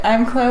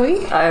I'm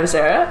Chloe. I'm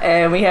Sarah,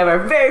 and we have our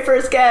very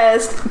first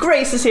guest.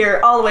 Grace is here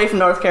all the way from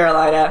North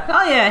Carolina.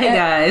 Oh yeah, hey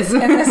guys.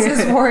 And this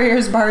is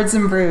Warriors, Bards,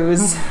 and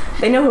Brews.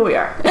 They know who we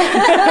are. They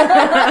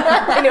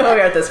know who we are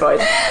at this point.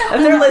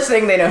 If they're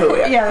listening, they know who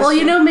we are. Yeah, Well,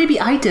 you know, maybe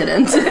I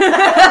didn't.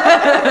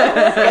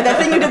 And that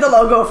thing you did the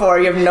logo for,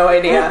 you have no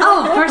idea.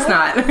 Oh, of course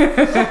not.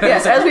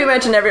 Yes, as we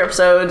mentioned every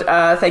episode,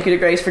 thank you to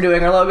Grace for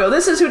doing our logo.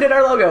 This is who did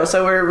our logo,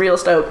 so we're real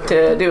stoked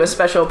to do a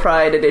special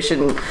Pride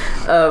edition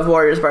of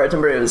Warriors, Bards,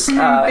 and Brews. Big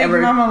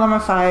Mama Llama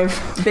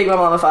 5. Big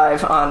Mama Llama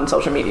 5 on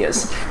social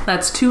medias.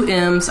 That's 2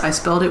 M's. I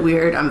spelled it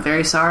weird. I'm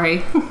very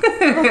sorry.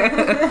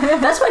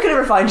 That's why I could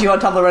never find you on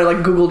Tumblr when I like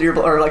Googled your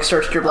or like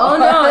searched your blog. Oh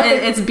no,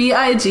 it's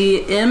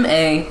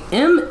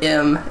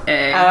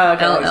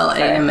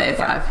BIGMAMMALLAMA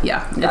 5.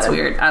 Yeah, it's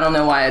weird. I don't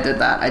know why I did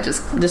that. I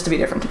just to be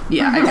different.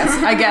 Yeah,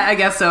 I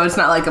guess so. It's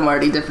not like I'm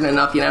already different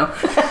enough, you know.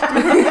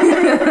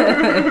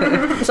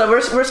 So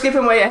we're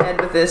skipping way ahead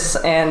with this,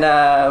 and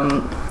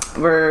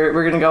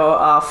we're gonna go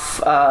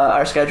off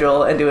our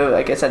schedule and do,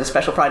 like I said, a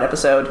special Pride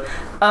episode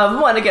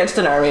of One Against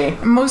an Army.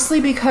 Mostly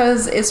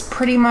because it's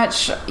pretty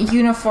much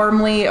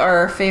uniformly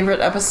our favorite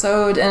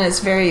episode, and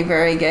it's very,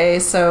 very gay,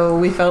 so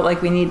we felt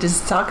like we needed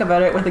to talk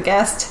about it with a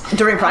guest.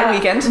 During Pride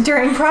weekend.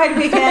 During Pride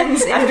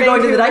weekends. After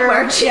going to the Dyke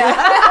March. Yeah.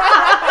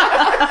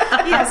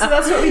 Yeah, so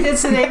that's what we did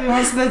today. We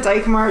went to the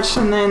Dyke March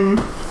and then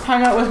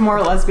hung out with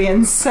more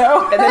lesbians,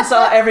 so... And then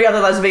saw every other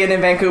lesbian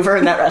in Vancouver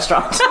in that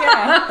restaurant.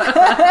 Yeah.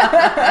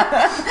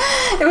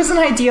 It was an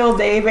ideal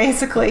day,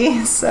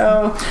 basically,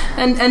 so...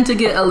 And to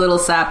get a little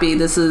sappy,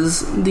 this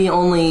is the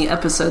only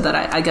episode that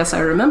I guess I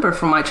remember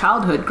from my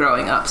childhood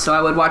growing up. So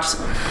I would watch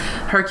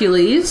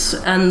Hercules,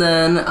 and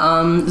then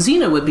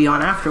Xena would be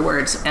on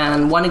afterwards,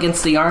 and One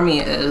Against the Army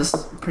is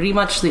pretty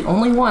much the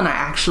only one I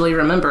actually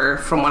remember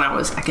from when I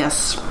was, I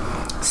guess...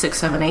 6,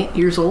 7, 8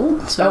 years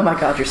old. So. Oh my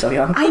god, you're so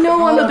young. I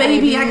know I'm a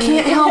baby. I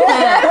can't help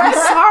it. I'm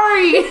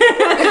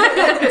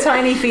sorry.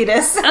 Tiny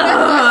fetus.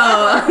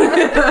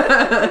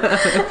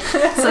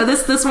 So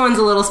this one's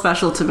a little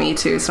special to me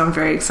too. So I'm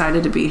very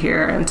excited to be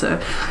here and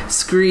to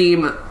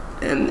scream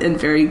in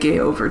very gay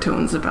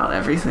overtones about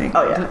everything.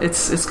 Oh yeah,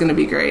 it's going to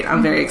be great.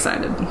 I'm very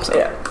excited. So.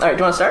 Yeah. All right. Do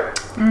you want to start?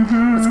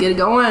 Mm-hmm. Let's get it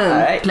going. All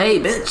right. Play,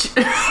 bitch.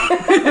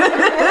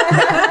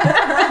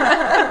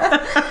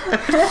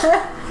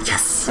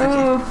 Yes.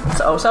 Oh.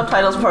 So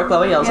subtitles before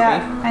Chloe yells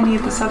at me. I need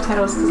the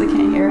subtitles because I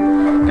can't hear.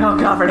 Oh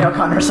god, Renee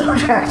O'Connor's so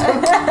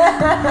attractive.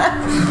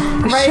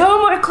 Right. Show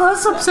more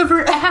close-ups of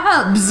her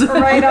abs.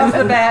 Right off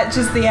the bat,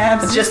 just the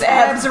abs. Just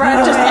abs right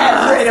away. Just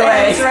abs right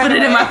away. Put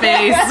it in my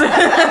face.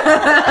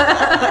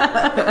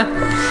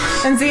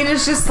 And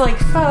Xena's just like,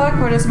 fuck,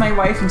 what is my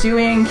wife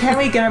doing? Can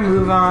we get a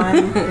move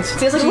on?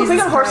 She's like, we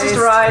got horses to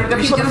ride, we got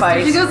people to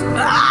fight. She goes,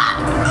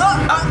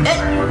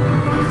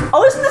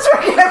 Oh, isn't this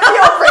where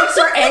Gabrielle breaks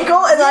her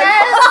ankle and like...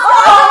 Yes!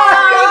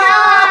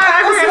 I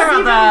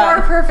forgot about that.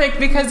 More perfect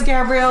because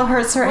Gabrielle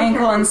hurts her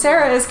ankle and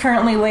Sarah is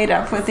currently laid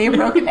up with a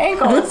broken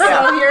ankle.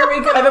 So here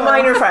we go. I have a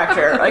minor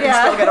fracture. I can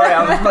still get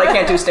around, but I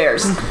can't do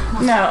stairs. No.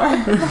 We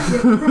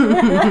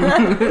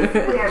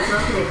are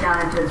broken it down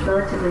into its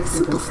relatively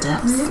simple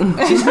steps.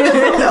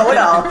 No, at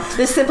all.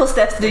 There's simple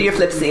steps to do your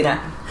flips, Xena.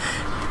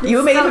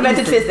 You may have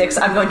invented physics.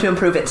 I'm going to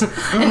improve it.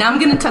 And now I'm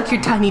going to tuck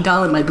your tiny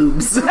doll in my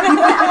boobs. It's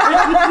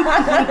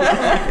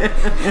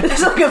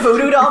like a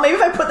voodoo doll. Maybe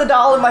if I put the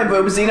doll in my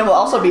boobs, Xena will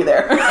also be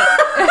there.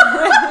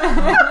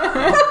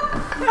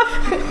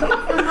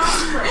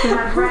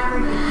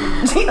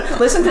 Xena,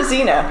 listen to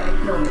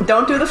Xena.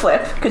 Don't do the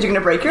flip because you're going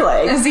to break your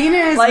leg.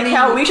 Xena is like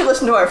how we should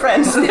listen to our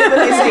friends when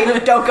they say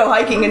don't go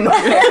hiking in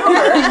North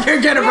Vancouver. You're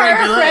going to break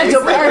your leg.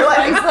 You'll break your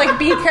leg. Like,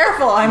 be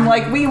careful. I'm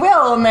like, we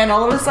will. And then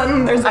all of a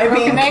sudden there's a I'm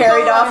broken being ankle.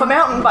 carried off a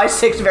mountain by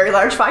 6 very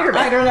large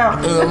firemen. I don't know.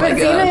 Oh my But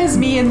God. Xena is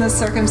me in this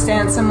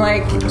circumstance. I'm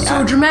like...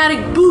 So dramatic,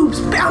 boobs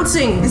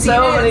bouncing.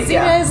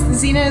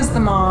 Xena is the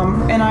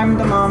mom, and I'm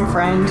the mom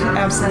friend.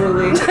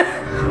 Absolutely.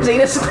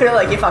 Xena's clearly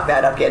like, you fucked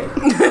that up, kid.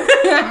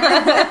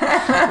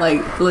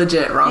 Like,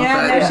 legit wrong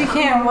Yeah, foot. no, she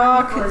can't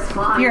walk.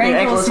 Your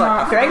ankle's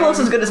not. Your ankle is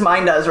as good as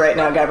mine does right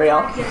now,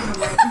 Gabrielle.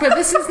 But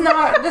this is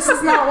not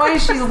why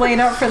she's laid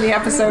up for the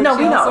episode. No,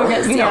 She we know. also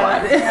gets- You know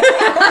yeah.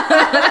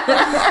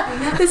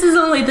 what? This is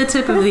only the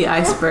tip of the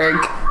iceberg.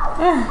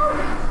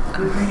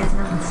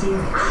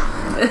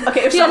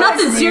 Okay, if Yeah, someone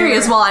nothing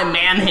serious while I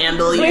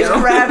manhandle please you.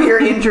 grab your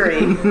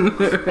injury.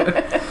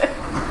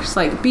 Just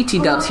like, BT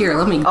dubs, here,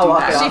 let me do walk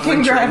that. it She off.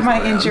 can grab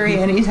my injury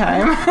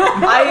anytime.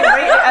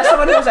 As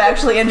someone who's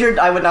actually injured,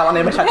 I would not want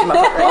anybody touching my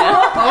foot right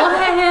now. Oh,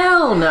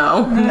 hell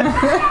no.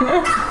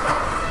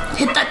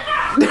 Hit that.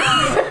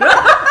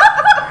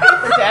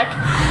 The deck.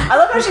 I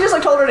love how she just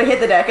like told her to hit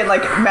the deck and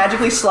like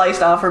magically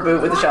sliced off her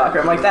boot with the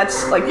chakra. I'm like,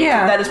 that's like,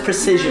 that is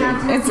precision.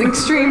 It's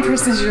extreme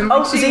precision. Oh,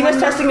 Like, she Xena's went-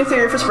 testing a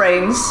theory for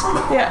sprains.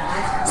 Yeah.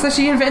 So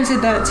she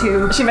invented that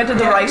too. She invented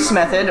the RICE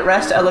method: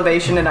 rest,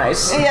 elevation, and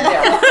ice.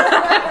 Yeah.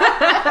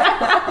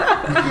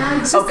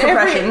 Oh,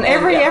 compression.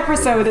 Every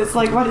episode, it's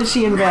like, what did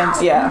she invent?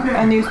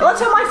 Yeah. A new Well,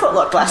 that's how my foot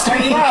looked last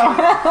week.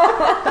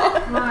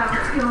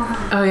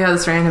 Oh, yeah,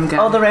 this random guy.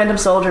 Oh, the random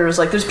soldier was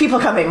like, there's people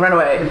coming, run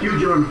away. You,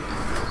 Jordan.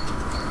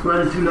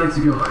 Landed 2 nights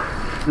ago.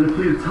 And a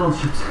fleet of tall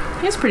ships.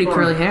 He has pretty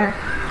curly hair.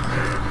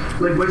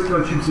 Laid waste to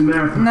our troops in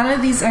Marathon. None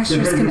of these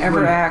extras can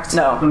ever act.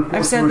 No.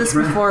 I've said this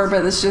before,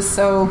 but it's just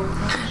so.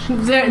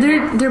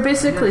 They're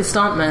basically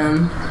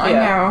stuntmen. I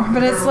know,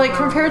 but it's like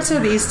compared to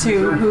these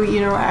two, who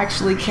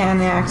actually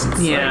can act.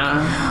 It's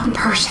Yeah. like,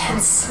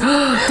 Persians.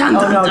 Dun,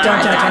 dun, No,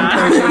 dun,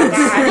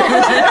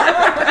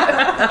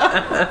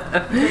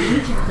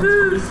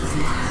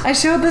 I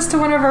showed this to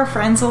one of our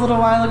friends a little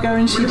while ago,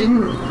 and she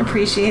didn't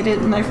appreciate it,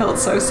 and I felt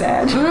so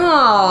sad.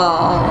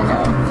 Oh,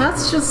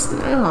 that's just.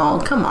 Oh,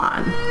 come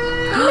on.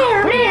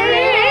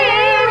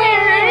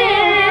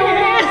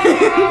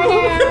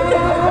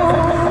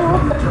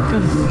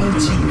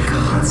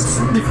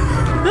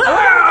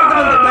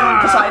 When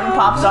Poseidon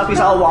pops up, he's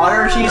all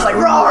water. She's like,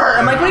 roar!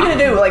 I'm like, what are you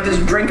gonna do? Like,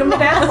 just drink him to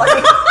death?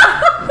 Like,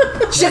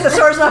 shit, the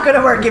sword's not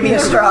gonna work. Give me a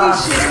straw.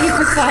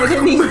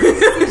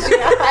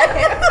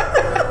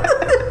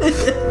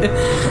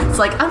 It's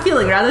like, I'm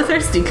feeling rather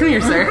thirsty. Come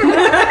here, sir.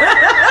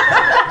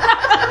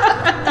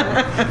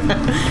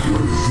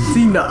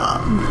 Xena,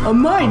 a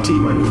mighty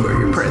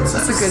warrior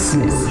princess. It's a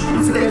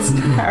good.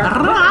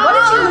 Why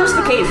did she lose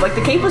the cape? Like,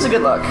 the cape was a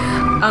good look.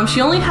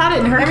 She only had it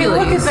in I Hercules. mean,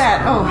 look at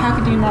that. Oh, how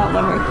could you not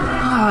love her?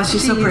 Oh,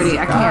 she's so pretty.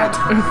 I can't.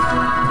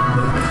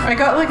 I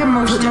got like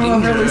emotional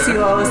over Lucy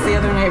Lawless the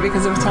other night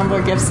because of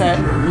Tumblr gift set.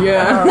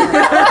 Yeah. You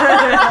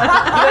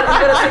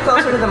gotta sit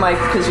closer to the mic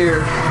because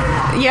you're.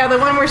 Yeah, the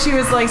one where she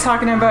was like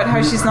talking about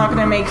how she's not going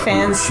to make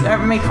fun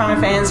of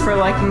fans for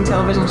liking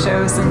television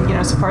shows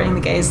and supporting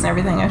the gays and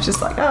everything. I was just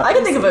like, oh, I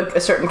can think of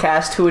a certain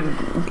cast who would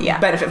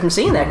benefit from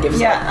seeing that gift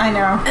set. Yeah, I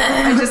know.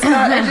 I just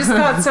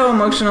got so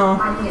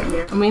emotional.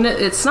 I mean,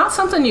 it's not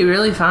something you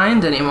really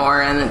find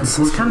anymore, and it's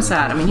kind of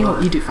sad. I mean,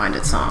 you do find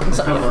it songs,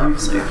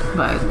 obviously,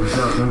 but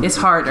it's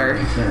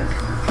harder.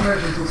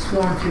 Persians will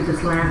swarm through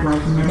this land like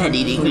men.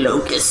 Man-eating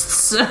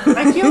locusts.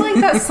 I feel like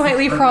that's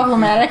slightly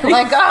problematic.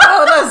 Like,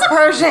 oh, those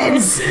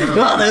Persians!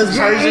 Oh, those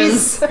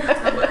Persians.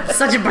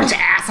 Such a bunch of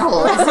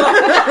assholes.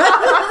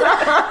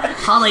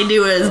 All they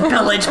do is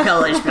pillage,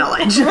 pillage,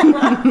 pillage.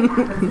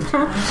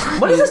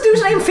 What is this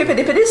dude's name?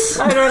 Phippidipidus?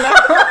 I don't know.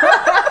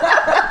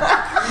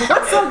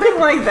 Something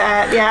like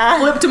that, yeah.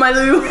 Flip to my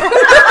loo.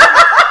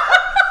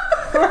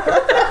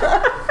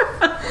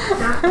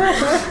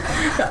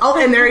 Oh,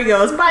 and there he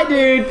goes. Bye,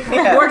 dude.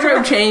 Yeah.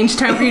 Wardrobe change.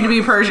 Time for you to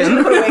be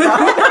Persian. Put a wig on.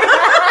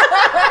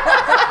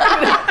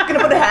 Gonna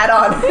put a hat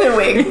on and a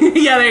wig.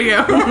 Yeah, there you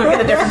go.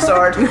 Get a different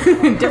sword.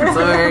 Different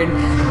sword.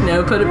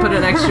 No, put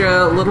an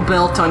extra little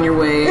belt on your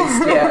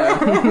waist. Yeah.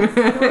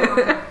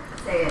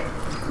 Say it.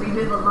 We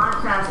move a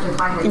lot faster if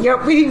I had.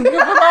 Yep, we move a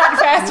lot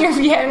faster if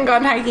you hadn't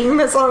gone hiking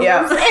this long.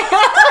 Yeah. I feel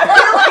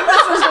like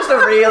this was just a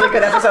really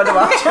good episode to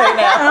watch right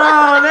now.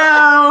 Oh,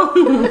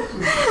 no.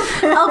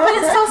 Oh, but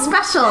it's so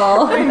special.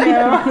 I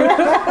know.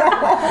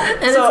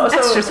 And it's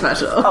extra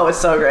special. Oh, it's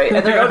so great.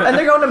 And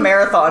they're going to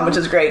Marathon, which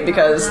is great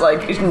because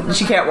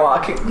she can't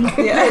walk.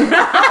 Yeah.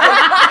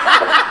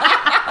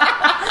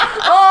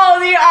 Oh,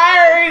 the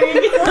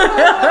irony.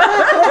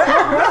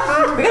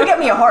 We gotta get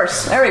me a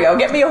horse. There we go.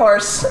 Get me a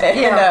horse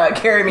and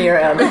carry me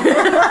around. Even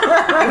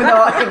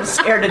though I'm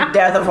scared to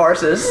death of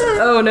horses.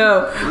 Oh,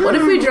 no. What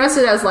if we dress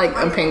it as, like,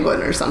 a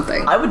penguin or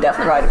something? I would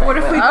definitely ride a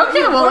penguin. What if we?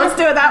 Okay, well, let's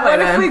do it that way What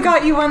if then. we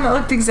got you one that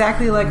looked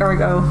exactly like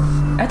Argo?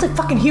 That's a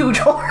fucking huge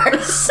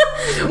horse.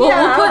 Well,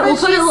 Yeah, we'll but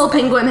put a little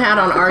penguin hat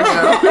on Argo.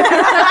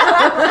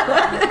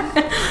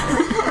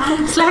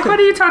 Slack, what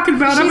are you talking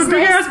about? I'm a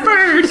big ass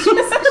bird.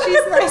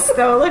 She's nice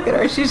though. Look at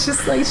her. She's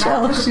just like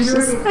chill. She's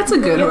just. That's a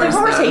good The horse.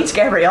 horse though. hates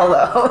Gabrielle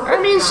though. I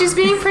mean, she's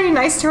being pretty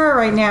nice to her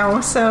right now.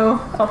 So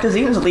Oh, because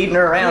Zena's leading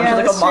her around. Yeah, She's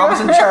like, that's oh, mom's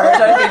true. in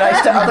charge. I'd be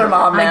nice to other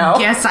mom now. I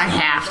guess I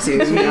have to.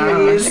 To be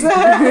honest. Jeez.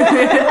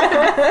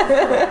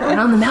 Get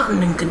on the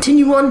mountain and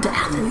continue on to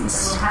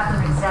Athens. We'll have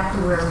them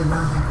exactly where we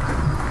want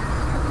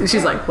them.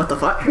 She's like, what the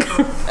fuck?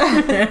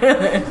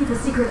 The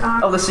secret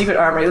arm. Oh, the secret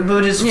armory,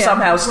 which is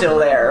somehow still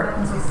there.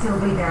 Weapons will still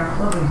be there.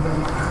 We'll be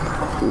ready.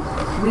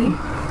 We.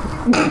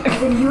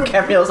 Then you.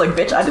 Gabrielle's like,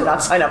 bitch, I did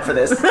not sign up for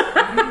this.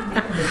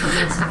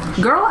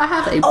 Girl, I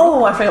have a...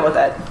 Oh, I forgot about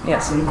that.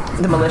 Yes,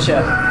 the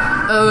militia.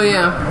 Oh,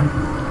 yeah.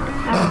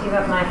 I will give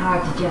up my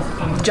heart to just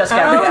end. Just Oh,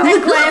 Gabrielle. the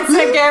glance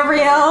at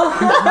Gabrielle.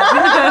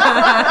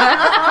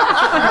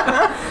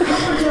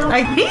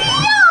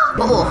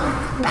 Oh,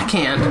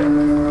 backhand.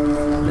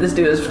 This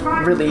dude is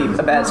really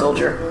a bad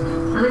soldier.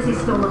 Unless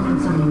he's stolen from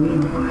somebody.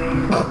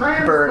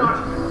 Burn. I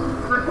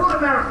fought a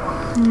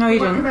marathon. No, you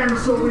My didn't. commander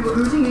saw we were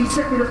losing. He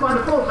sent me to find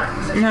a fallback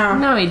position. No.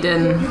 No, he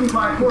didn't. Give me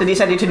my horse. Did he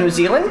send you to New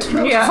Zealand?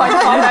 Yeah. Find a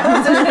fallback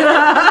position?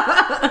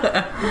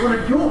 You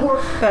wanted your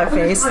horse. That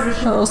face. A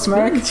little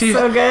smirk.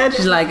 So good.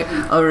 She's like,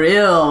 a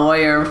real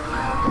warrior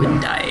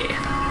would die.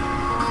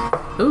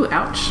 Ooh,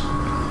 ouch.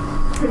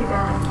 Pretty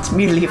bad. It's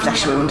immediately a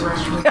flesh wound.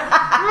 Flesh wound.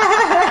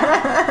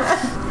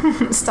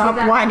 Stop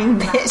whining,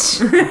 bitch.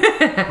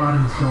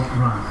 Bodies don't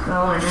run.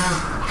 Oh, I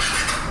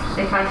know.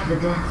 They fight to the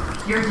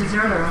death. You're a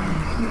deserter, aren't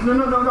you? No.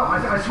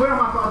 I swear on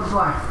my father's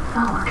life.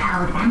 Oh, a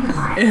coward and a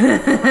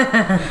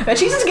liar. And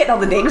she's just getting all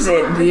the digs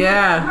in.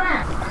 Yeah.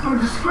 I'm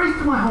a disgrace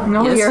to my home.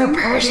 No, Yes, you're a you-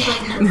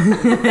 Persian.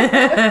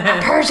 A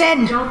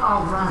Persian. Don't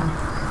all run.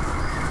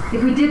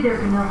 If we did, there'd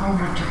be no home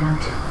left to run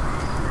to.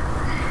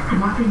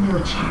 I'm offering you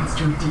a chance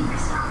to redeem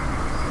yourself.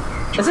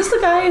 Is this the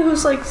guy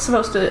who's like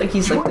supposed to?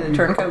 He's like the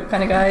turncoat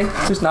kind of guy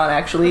who's not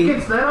actually.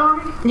 Against that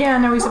army? Yeah,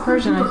 no, he's a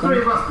Persian, I The three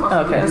think. of us plus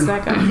Okay. That's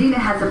that guy. Xena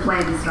has a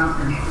plan to stop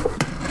them.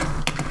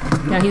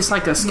 Yeah, he's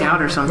like a scout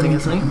or something,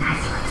 isn't he?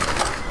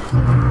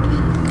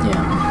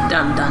 Yeah.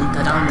 Dun dun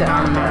dun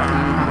dun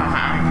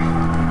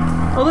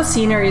dun. All the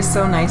scenery is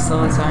so nice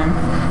all the time.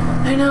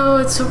 I know,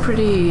 it's so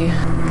pretty.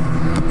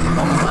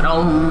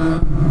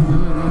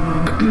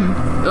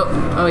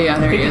 Oh yeah,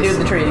 there he He can do is.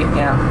 the tree.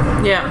 Yeah.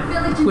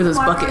 Yeah, with his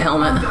bucket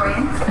helmet.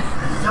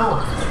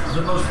 Noah,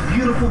 the most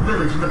beautiful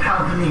village in the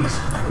Peloponnese.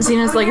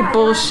 Xena's like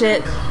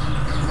bullshit.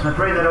 I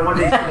pray that I one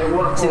day see their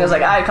waterfall. So he was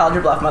like, I called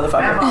your bluff, And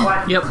motherfucker. my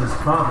wife, Yep. his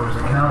father is a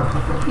coward.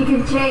 He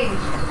can change.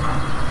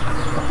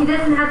 He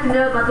doesn't have to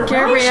know about the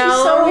Gabrielle,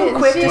 She's so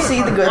quick to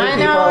see the good in I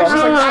people. know. I'm just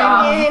like,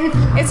 stop. I mean,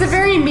 it's a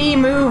very me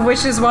move,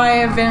 which is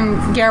why I've been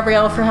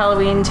Gabrielle for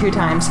Halloween 2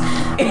 times.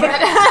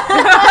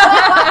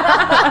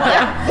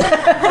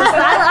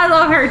 I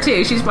love her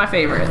too. She's my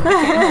favorite.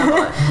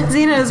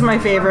 Xena is my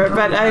favorite,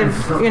 but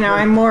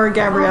I'm more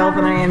Gabrielle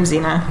than I am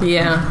Xena.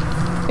 Yeah.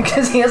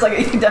 Because he has like,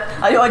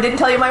 I didn't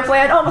tell you my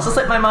plan. Oh, must have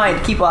slipped my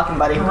mind. Keep walking,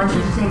 buddy. I want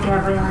you to take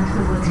Gabrielle into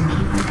the woods and keep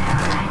her there,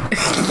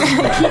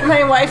 alright? Keep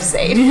my wife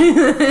safe. The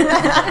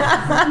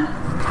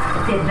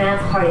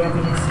advance party I've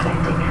been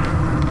expecting.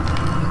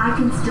 I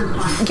can still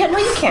find Yeah, no,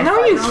 you can't. No,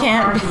 fight. you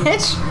can't,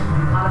 bitch.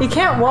 You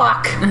can't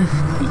walk.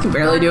 You can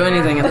barely do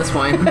anything at this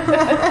point.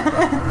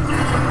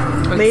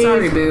 Like, Leave.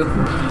 sorry, boo.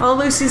 All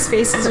Lucy's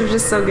faces are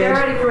just so They're good.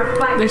 ready for a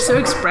fight. They're so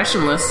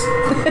expressionless.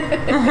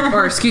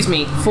 Or, excuse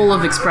me, full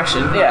of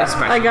expression. not Yeah.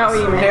 expression. I got what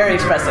you meant. Very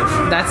expressive.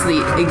 That's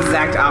the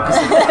exact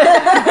opposite.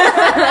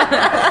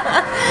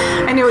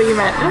 I knew what you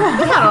meant. I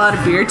had a lot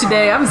of beer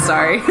today. I'm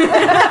sorry.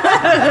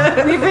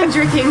 We've been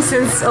drinking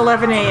since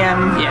 11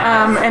 a.m.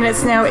 Yeah. And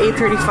it's now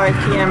 8:35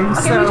 p.m.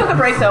 Okay, so we took a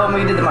break though, and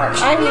we did the march.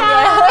 I mean,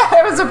 yeah,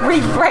 it was a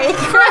brief break.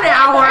 An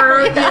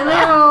hour, you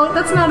know.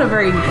 That's not a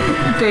very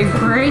big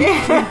break.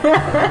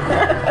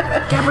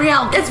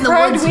 Gabrielle, get in the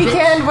Pride woods,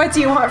 weekend. What do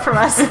you want from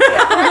us? bitch.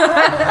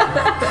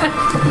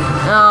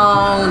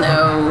 Oh,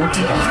 no. I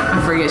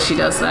forget she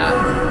does that.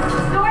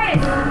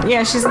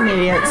 Yeah, she's an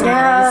idiot. So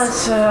Yeah,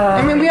 it's,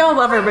 I mean, we all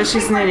love her, but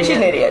she's an idiot. she's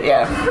an idiot.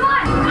 Yeah.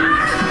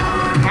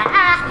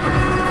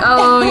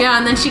 Oh, yeah,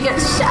 and then she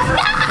gets shot.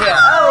 Yeah.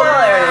 Oh,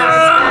 well, there it is. I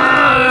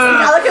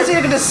like how she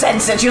could just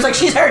sense it. She was like,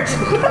 she's hurt.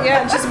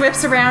 Yeah, just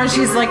whips around.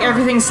 She's like,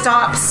 everything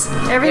stops.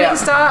 Everything Yeah.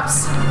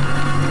 stops.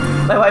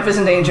 My wife is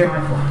in danger.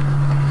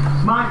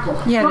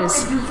 Mindful. Yeah, Go it and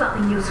is. do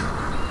something useful.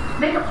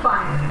 Make a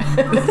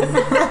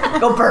fire.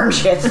 Go burn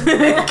shit.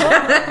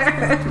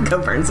 Go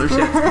burn some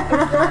shit.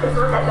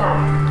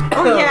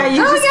 Oh yeah,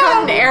 you just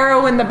got an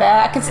arrow in the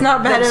back. It's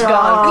not bad That's at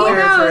gone all. clear.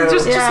 You know, through.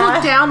 just Yeah.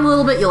 look down a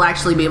little bit. You'll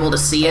actually be able to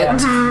see it.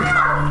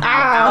 Yeah.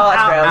 Ow. Oh,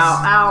 that's gross.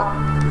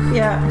 Ow.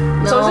 Yeah.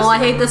 No, So is this- I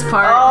hate this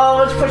part. Oh,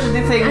 let's push the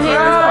thing through.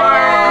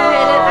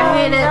 I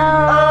hate it.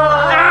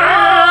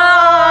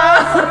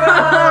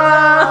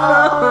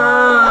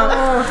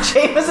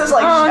 James is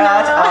like, Oh,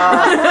 shut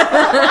up.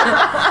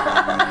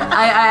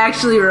 I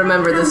actually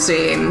remember the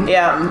scene.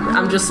 Yeah.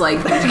 I'm just like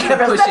pushing.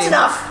 That's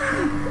enough.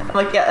 I'm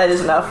like, yeah, that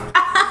is enough.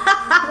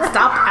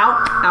 Stop. Ow.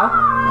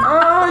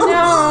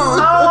 Oh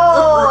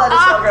Oh, that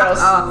is so gross.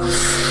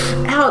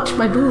 Ouch,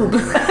 my boob. no.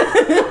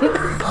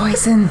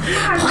 Poison.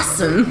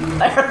 Poison.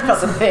 I heard about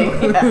the thing.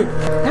 Yeah.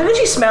 How did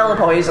she smell the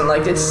poison?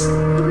 Like, it's.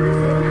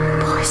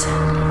 Poison.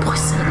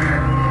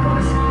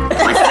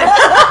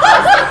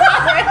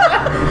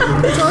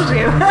 I told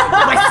you.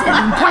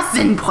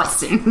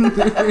 Poison.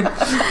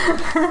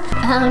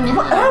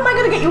 How am I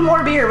gonna get you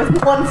more beer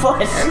with 1 foot?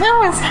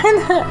 No, it's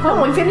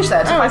Oh, we finished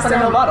that. It's a Oh, it's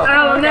 500 ml done. bottle.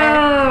 Oh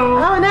no.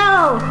 Oh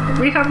no.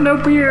 We have no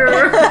beer.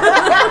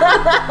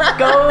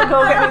 Go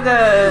get me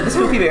the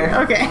spoopy beer.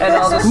 Okay. And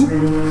I'll just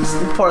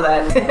pour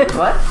that.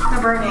 What?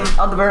 The burning.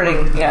 Oh, the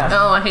burning. Yeah.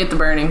 Oh, I hate the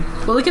burning.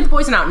 Well, look at the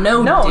poison out.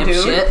 No, No,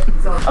 dipshit.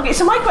 Okay,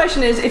 so my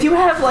question is, if you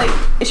have like,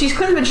 if she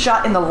could have been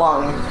shot in the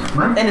lung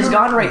and has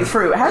gone right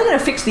through, how are they gonna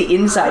fix the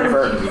inside of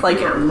her? Like,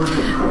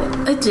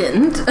 I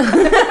didn't.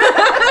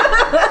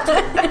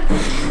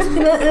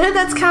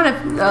 That's kind of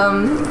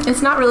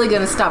it's not really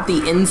going to stop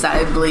the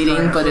inside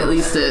bleeding, but at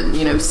least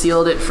it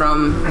sealed it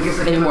from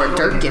any more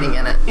dirt getting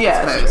in it.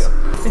 yeah, I that's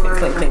suppose. true.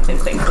 Clink, clink,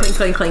 clink, clink, clink.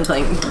 Clink, clink,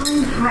 clink,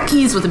 clink.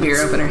 Keys with a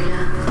beer opener.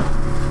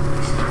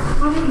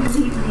 Why don't you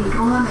leave me?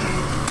 Go on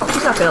there.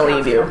 She's not gonna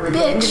leave you.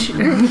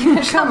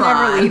 Bitch. She'll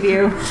never leave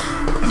you.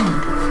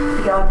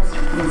 Be honest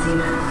with me,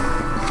 Xena.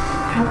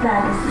 How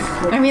bad is this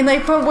place? I mean, they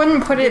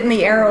wouldn't put it in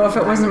the arrow if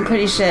it wasn't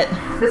pretty shit.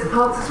 This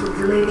pulses will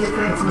delay the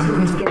effects until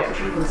we can get the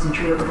treatments and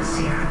trio with a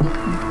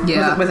serum.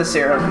 Yeah. With a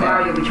serum.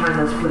 Tomorrow Yeah. you'll be trying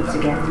those flips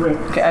again with.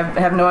 Okay, I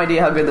have no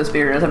idea how good this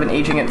beer is. I've been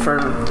aging it for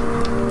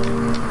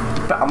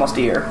almost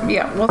a year.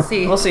 Yeah, we'll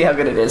see. We'll see how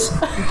good it is.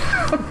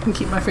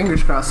 Keep my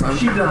fingers crossed on.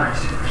 She dies.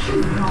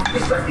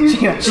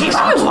 She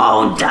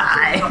won't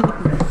die.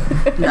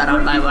 Not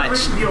on my watch.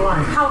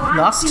 How I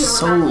Lost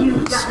feel about you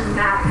Souls. doesn't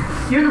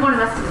matter. You're the one who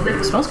has to live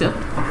with Smells good.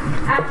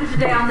 After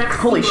today, I'll never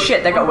Holy see you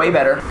shit, that got way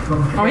better.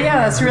 Oh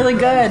yeah, that's really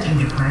good.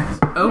 Change your plans?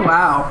 Oh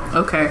wow.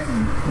 Okay.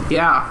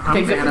 Yeah. I'm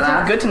a fan of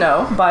that. Good to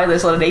know. Buy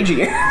this, let it age a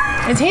year.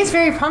 It tastes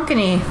very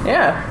pumpkiny.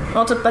 Yeah.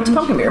 Well, that's a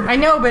pumpkin beer. I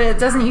know, but it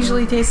doesn't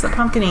usually taste the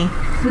pumpkiny.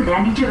 With that,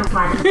 I need you to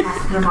fly to the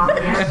past them off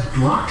there.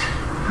 Blocked?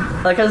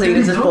 Like, how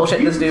Zena's just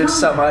bullshitting this dude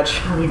so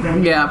much. I'll leave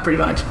ready. Yeah, pretty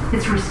much.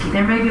 It's risky.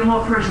 There may be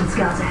more Persian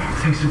scouts ahead.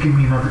 Thanks for giving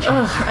me another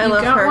chance. I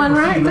love got her. one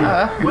right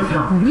there. With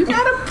help. You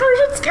got a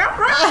Persian scout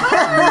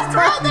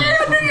right there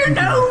under your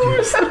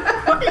nose.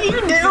 What are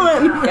you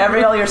doing?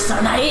 Gabrielle, you're so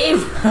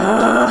naive.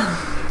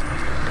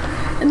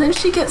 And then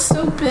she gets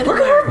so bitter. Look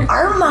at her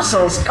arm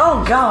muscles.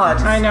 Oh, God.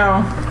 I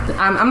know.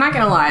 I'm not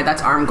gonna lie,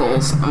 that's arm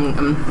goals.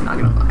 I'm not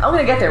gonna lie. I'm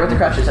gonna get there with the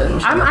crushes.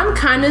 I'm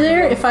kind of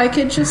there. If I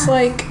could just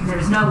like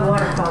There's no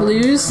waterfall.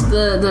 lose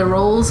the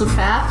rolls of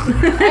fat.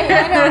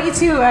 I know, me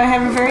too. I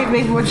have a very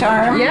big witch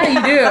arm. Yeah,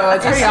 you do.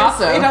 It's pretty It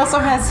awesome. also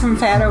has some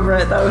fat over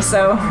it though,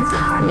 so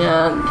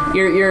Yeah,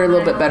 you're a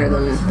little bit better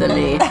than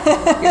me.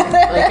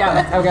 Like,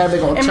 I've got a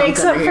big old it chunk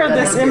makes up under for here that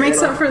this. I It don't makes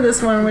get up for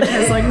this one, which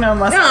has like no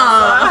muscle.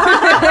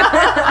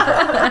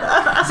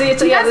 See,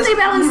 it's yeah, this, Stay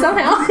balanced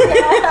somehow.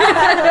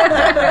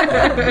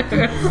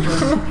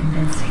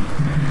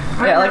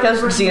 yeah, like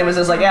how Zena was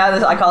just like,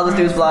 yeah, I call this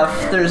dude's bluff.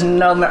 There's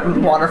no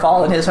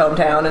waterfall in his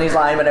hometown, and he's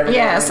lying about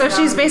everything. Yeah, so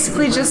she's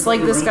basically just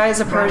like, this guy's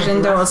a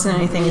Persian. Don't listen to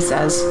anything he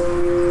says.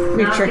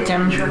 We tricked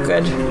him.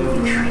 Good.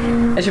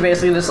 And she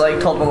basically just like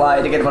told him a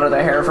lie to get him under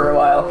their hair for a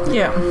while.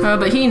 Yeah.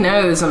 But he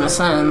knows in a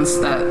sense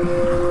that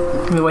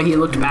the way he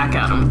looked back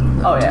at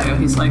him. Oh, yeah. too,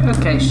 he's like,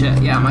 okay,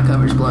 shit, yeah, my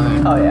cover's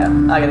blown. Oh yeah,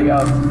 I gotta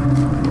go.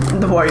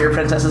 The warrior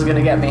princess is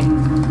gonna get me.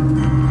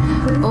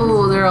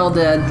 Oh, they're all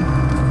dead.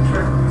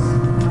 Or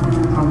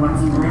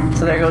what's left.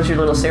 So there goes your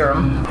little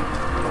serum.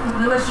 The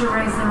militia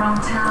raised their own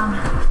town.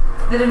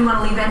 They didn't want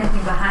to leave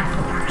anything behind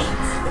for the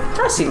Persians.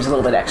 That seems a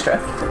little bit extra.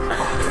 I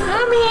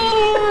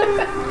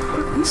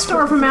mean, you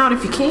starve them out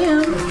if you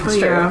can. But It's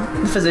true. yeah,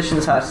 The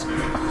physician's hut.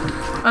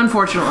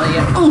 unfortunately,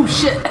 yeah. Oh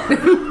shit.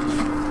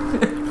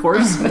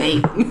 Horse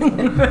mate.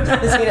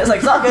 Zena's like,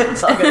 it's all good,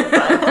 it's all good.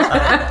 Fine,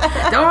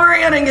 fine. Don't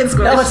worry, I didn't get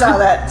squished. No, it's not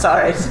that.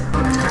 Sorry.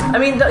 I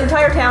mean, the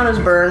entire town is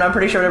burned. I'm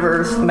pretty sure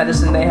whatever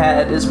medicine they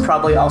had is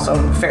probably also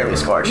fairly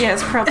scorched. Yeah,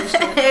 it's probably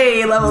shit.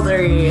 Hey, level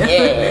 3.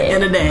 Yeah.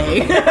 In a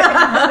day.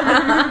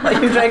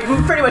 Like, you drank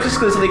pretty much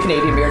exclusively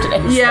Canadian beer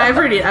today. Yeah, I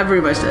pretty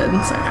much did.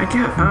 So I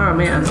got, oh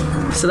man.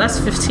 So that's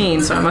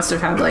 15, so I must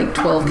have had like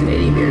 12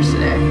 Canadian beers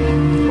today.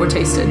 Or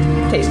tasted.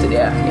 Tasted,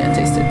 yeah. Yeah,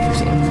 tasted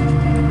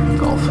 15.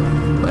 Golf.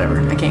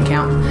 Whatever. I can't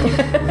count.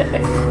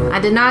 I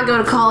did not go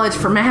to college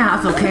for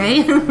math,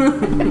 okay?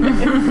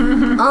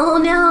 Oh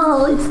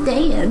no, it's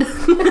dead.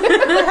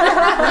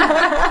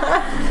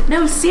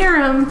 No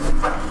serum.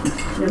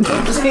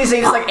 He's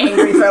like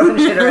angry throwing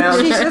shit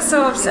around. She's just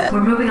so upset. We're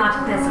moving on to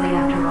Thessaly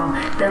after all.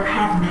 They'll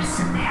have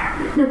medicine there.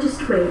 No,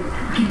 just wait. We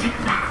can take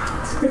the back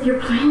roads. But your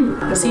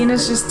plan.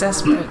 Cena's just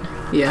desperate.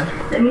 Yeah.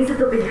 That means that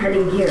they'll be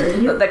heading here.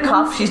 The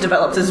cough she's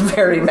developed is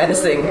very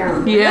menacing.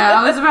 Yeah,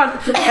 I was about.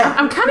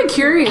 I'm kind of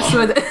curious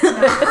with.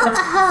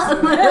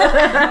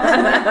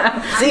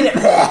 Zena.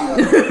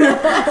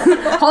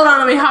 Hold on,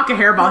 let me hawk a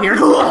hairball here.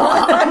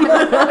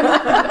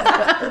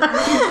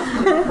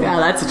 Yeah,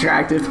 that's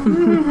attractive.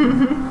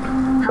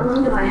 How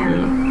long do I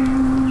have?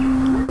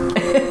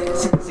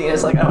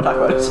 Zena's like, I don't talk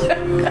about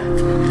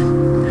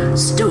it.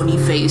 Stony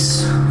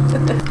face.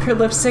 Her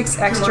lipstick's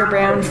extra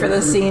brown for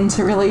the scene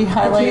to really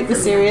highlight the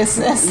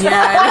seriousness.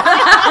 Yeah.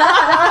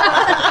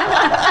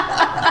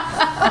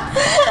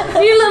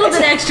 Need a little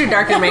bit extra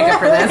dark in makeup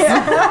for this.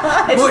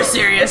 More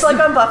serious. It's like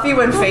on Buffy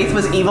when Faith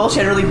was evil, she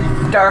had really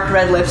dark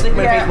red lipstick.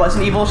 When Faith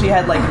wasn't evil, she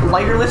had like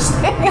lighter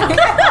lipstick. What's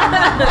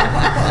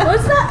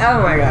that?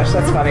 Oh my gosh,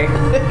 that's funny.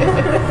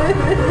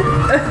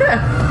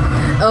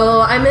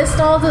 Oh, I missed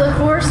all the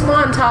horse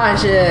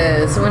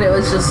montages when it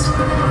was just,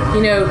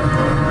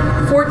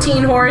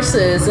 14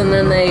 horses and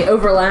then they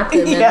overlapped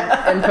them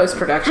in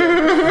post-production.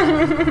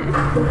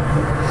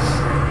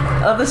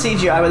 I love the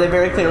CGI where they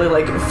very clearly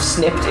like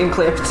snipped and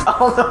clipped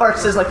all the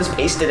horses, like just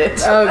pasted it.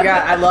 Oh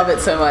god, I love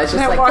it so much. It's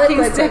That like, walking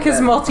click, stick click, is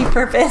click.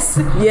 multi-purpose.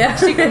 Yeah.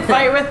 She can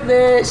fight with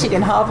it, she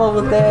can hobble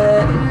with it,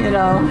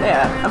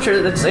 Yeah, I'm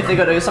sure that if they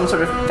go to some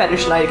sort of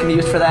fetish night, it can be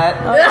used for that.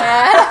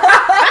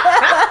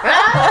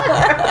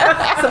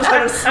 Some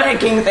sort of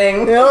spanking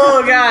thing.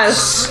 Oh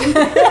gosh.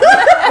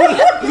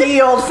 Ye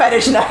old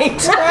fetish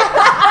night.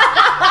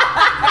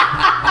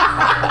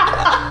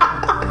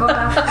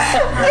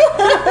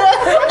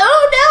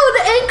 Oh no,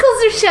 the ankles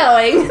are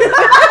showing.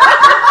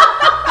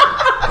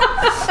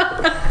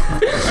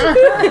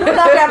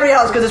 Not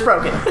Gabrielle's because it's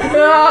broken.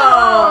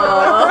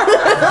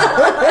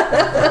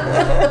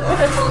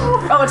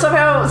 Oh, and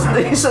somehow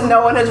so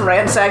no one has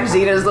ransacked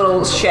Zena's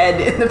little shed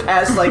in the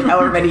past, like,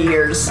 however many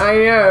years. I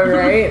know,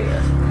 right?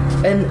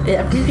 And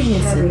I'm thinking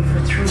it's in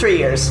 3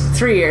 years.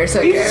 3 years.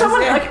 So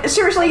Someone, like,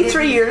 seriously,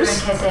 3 In years?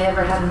 case they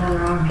ever had another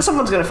army.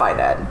 Someone's gonna find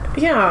that.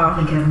 yeah. I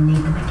think I'll need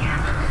them again.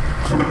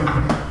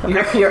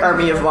 Your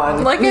army of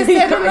one. Like I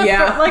said, in the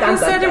Yeah. like I Dun, dun,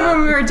 said dun.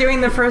 when we were doing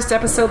the first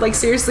episode, like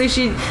seriously,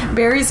 she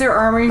buries her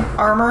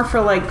armor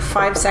for like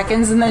 5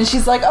 seconds, and then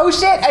she's like, "Oh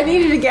shit, I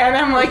need it again."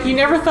 I'm like, "You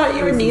never thought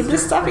you would need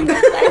this stuff again?"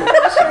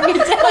 I'm sure you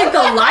did. Like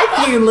the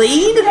life you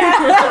lead.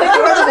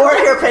 You're the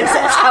warrior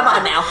princess. Come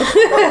on now.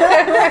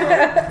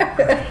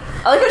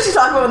 I like what she's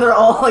talking about when they're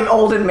all like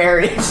old and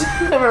married.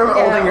 Remember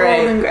old and gray.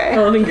 Old and gray.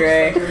 Old and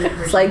gray.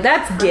 It's like,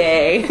 that's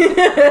gay.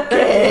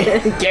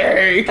 Gay.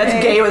 Gay. That's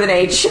gay with an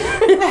H.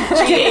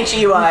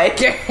 G-H-E-Y.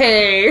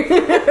 Gay.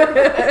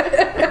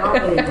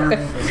 Already done it.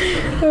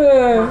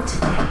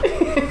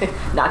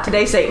 Not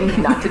today,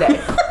 Satan. Not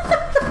today.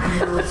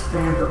 I know it's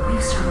bad, but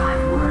we've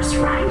survived worse,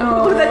 right?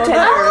 Look at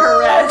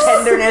that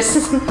tenderness.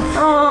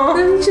 Oh,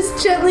 Let me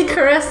just gently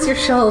caress your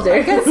shoulder.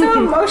 I get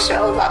so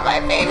emotional about my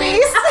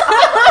babies.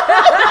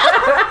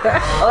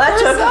 Well, that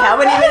took how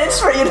many minutes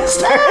for you to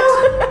start?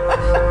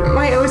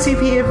 My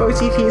OTP of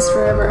OTPs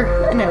forever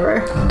and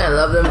ever. I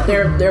love them.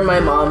 They're my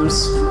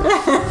moms.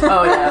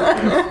 Oh,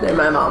 yeah. They're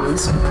my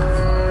moms.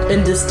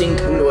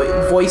 Indistinct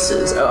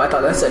voices. Oh, I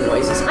thought that said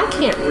noises. I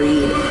can't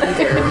read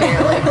either,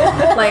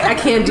 apparently. Like, I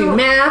can't do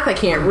math. I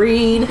can't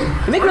read.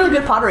 You make really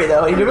good pottery,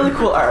 though. You do really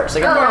cool art.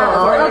 So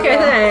Oh, okay,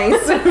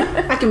 thanks.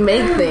 I can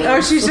make things. Oh,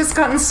 she's just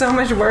gotten so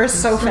much worse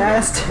so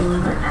fast.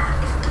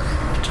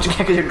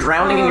 Because you're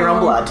drowning in your own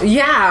blood.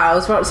 Yeah, I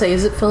was about to say,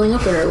 is it filling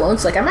up in her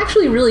lungs? Like, I'm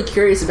actually really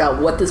curious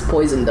about what this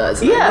poison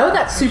does. And I Yeah. know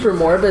that's super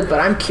morbid, but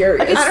I'm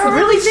curious. It's don't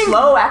really really think-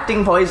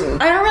 slow-acting poison.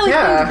 I don't really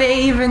Yeah. think they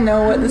even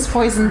know what this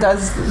poison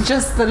does,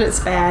 just that it's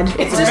bad.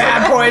 It's just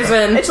bad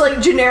poison. It's like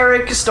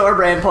generic store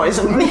brand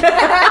poison. This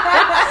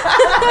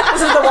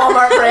is the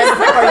Walmart brand of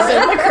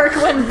poison. the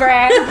Kirkland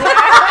brand.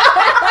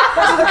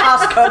 This is the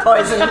Costco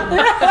poison.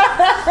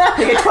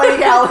 You get 20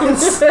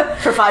 gallons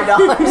for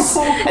 $5.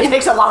 It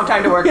takes a long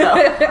time to work, though.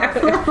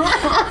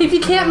 If you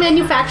can't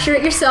manufacture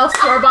it yourself,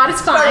 store-bought is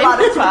fine.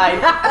 Store-bought is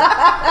fine.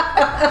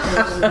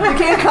 You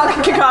can't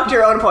concoct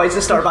your own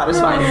poison. Store-bought is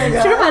fine.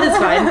 Store-bought is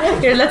fine.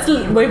 Here, let's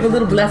wave a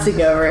little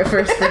blessing over it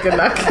first for good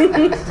luck.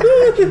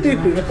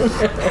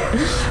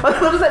 What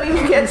does that mean?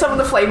 You can't summon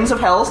the flames of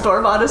hell?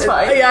 Store-bought is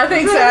fine? Yeah, I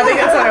think so. I think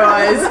that's what it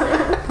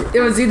was. It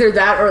was either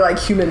that or like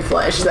human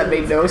flesh. That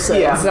made no sense.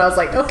 Yeah. And I was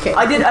like, okay.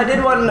 I did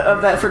one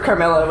of that for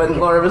Carmela when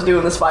Laura was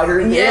doing the spider.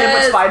 And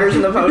Yes. put spiders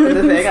in the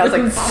the thing. I was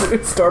like,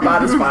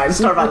 store-bought is fine.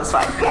 store-bought is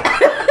fine.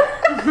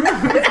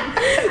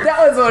 That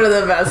was one of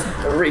the best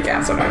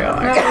recaps of my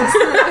life.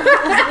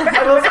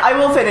 I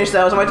will finish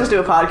those. I might just do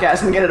a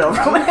podcast and get it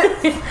over with.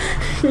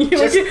 We can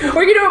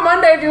do it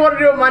Monday if you want to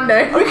do it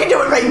Monday. We can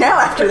do it right now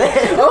after this.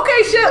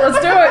 Okay, shit, let's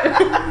do it.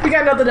 We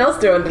got nothing else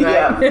doing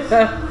tonight.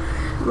 Yeah.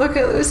 Look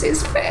at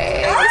Lucy's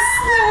face.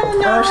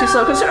 Oh, she's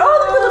so concerned. Oh,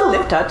 look at the little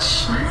lip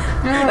touch.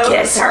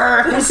 Kiss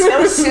her. That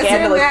was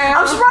scandalous. now.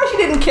 I'm surprised you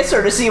didn't kiss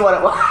her to see what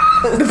it was.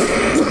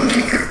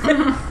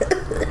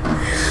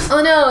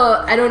 Oh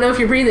no, I don't know if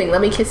you're breathing.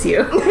 Let me kiss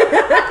you.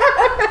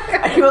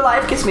 Are you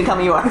alive? Kiss me. Tell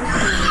me you are.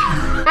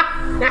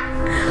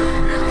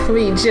 I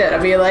mean, shit.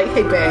 I'd be like,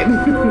 hey, babe.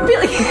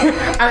 Really?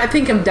 I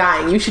think I'm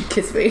dying. You should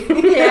kiss me.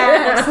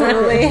 Yeah,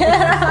 absolutely.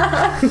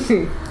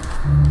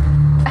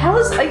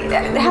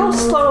 How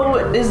slow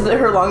is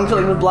her lung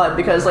filling with blood?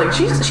 Because like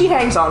she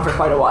hangs on for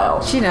quite a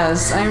while. She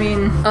does. I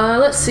mean,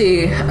 Let's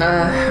see.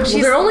 Well,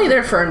 they're only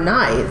there for a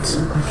night.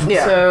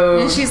 Yeah. So,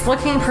 and she's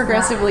looking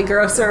progressively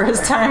grosser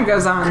as time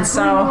goes on.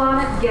 So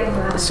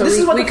so This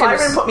is what the could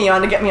fireman put me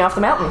on to get me off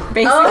the mountain.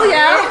 basically, Oh,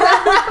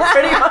 yeah.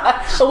 Pretty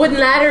much. A wooden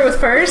ladder with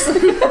furs. A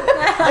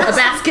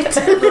basket.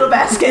 Little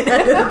basket.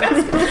 I'm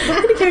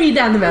gonna carry you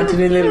down the mountain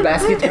in a little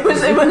basket. It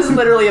was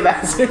literally a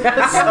basket.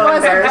 It's so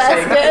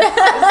embarrassing.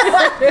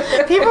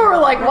 people were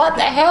like, "What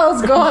the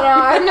hell's going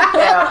on?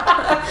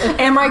 Yeah.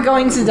 Am I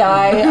going to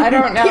die? I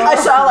don't know." I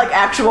saw like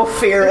actual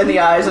fear in the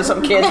eyes of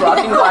some kids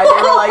walking by.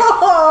 They were like,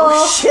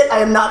 "Oh shit! I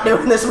am not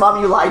doing this,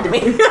 Mom. You lied to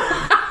me."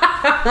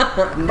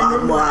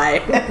 Mom, why?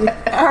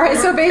 All right,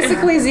 so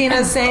basically,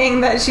 Xena's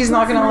saying that she's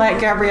not going to let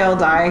Gabrielle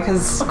die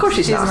because Of course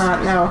she's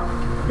not. No.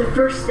 The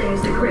first thing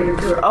is the greater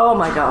good. Oh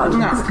my god.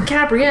 No.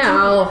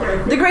 Gabrielle.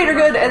 The greater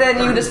good, and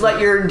then you just let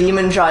your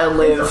demon child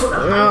live.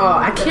 Oh,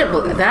 I can't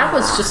believe that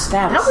was just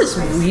that was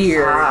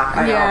weird.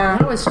 I know. Yeah.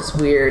 That was just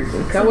weird.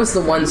 That was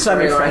the one Some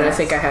of your storyline I friends.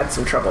 think I had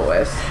some trouble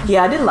with.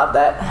 Yeah, I didn't love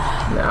that.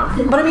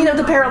 No. But I mean,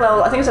 the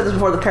parallel, I think I said this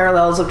before, the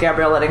parallels of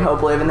Gabrielle letting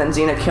Hope live and then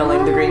Xena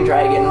killing the Green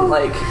Dragon,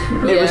 like,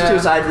 it was Yeah. two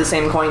sides of the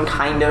same coin,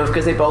 kind of,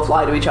 because they both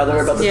lied to each other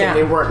about the Yeah.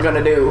 thing they weren't going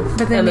to do.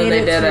 But they And then made they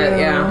it did it, through.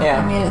 yeah.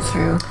 Yeah. They made it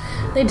through.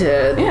 They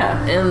did.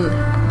 Yeah. And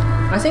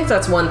I think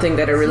that's one thing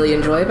that I really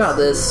enjoy about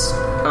this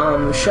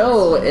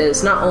show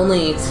is not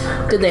only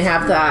did they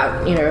have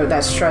that,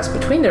 that stress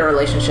between their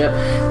relationship,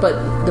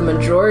 but the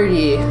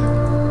majority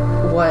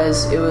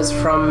it was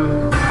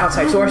from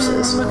outside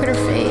sources. Look at her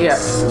face. Yeah,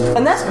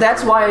 and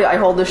that's why I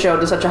hold this show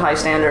to such a high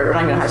standard, or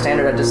not even a high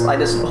standard. I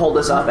just hold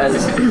this up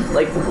as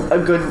like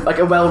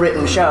a well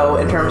written show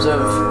in terms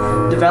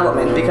of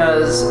development,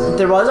 because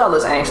there was all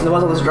this angst and there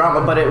was all this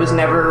drama, but it was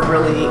never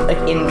really like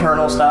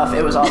internal stuff.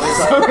 It was always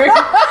like It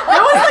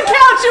was the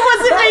couch. It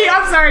wasn't me.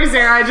 I'm sorry,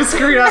 Sarah. I just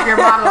screwed up your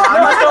monologue.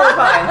 that's totally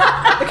fine.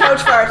 The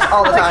couch farts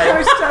all the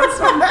time.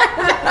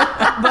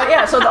 But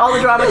yeah, so all the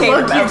drama came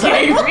from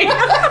outside.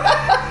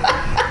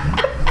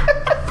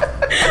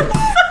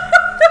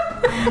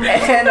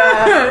 And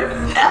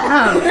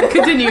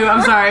Continue.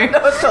 I'm sorry.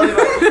 that was totally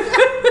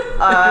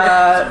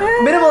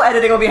fine. Minimal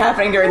editing will be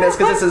happening during this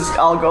because this is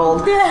all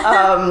gold.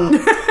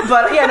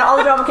 But yeah, no, all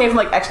the drama came from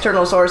like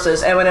external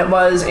sources, and when it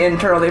was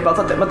internal, they both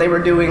thought that what they were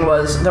doing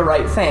was the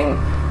right thing.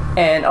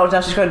 And now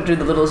she's going to do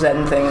the little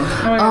Zen thing.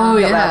 Oh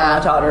that yeah.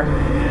 I taught her.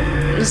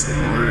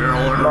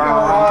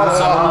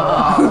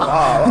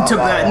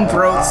 Tibetan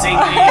throat singing.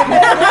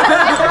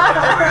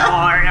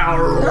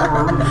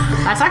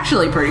 That's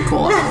actually pretty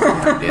cool.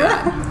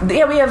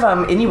 Yeah, we have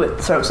Inuit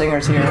throat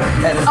singers here.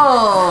 And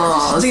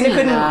Xena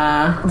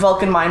couldn't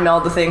Vulcan mind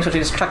meld the thing, so she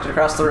just chucked it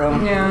across the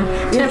room. Yeah.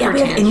 We have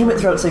Inuit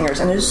throat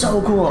singers, and they're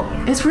so cool.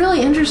 It's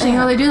really interesting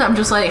how they do that. I'm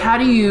just like, how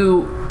do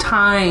you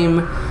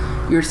time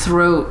your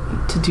throat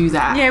to do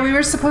that? Yeah, we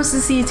were supposed to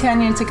see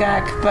Tanya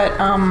Tagak, but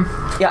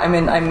Yeah, I'm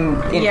in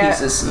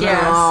pieces. Yeah.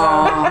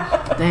 Oh,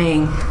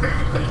 dang.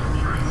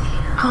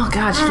 Oh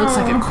god, she looks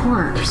like a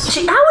corpse.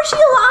 How is she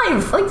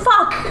alive? Like,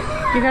 fuck.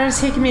 You gotta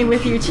take me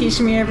with you, teach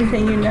me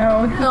everything you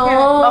know.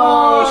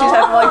 Oh, she's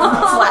having like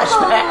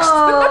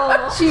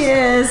flashbacks. She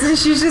is, and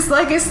she's just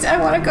like, I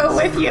want to go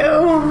with you.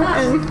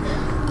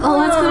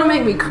 And That's gonna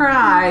make me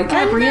cry.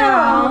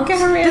 Gabrielle.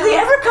 Did they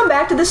ever come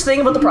back to this thing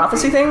about the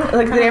prophecy thing?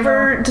 Like, did they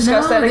ever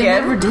discuss that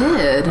again? They never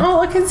did. Oh,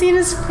 look at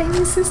Xena's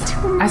face is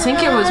too much. I think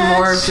it was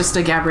more of just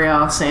a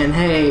Gabrielle saying,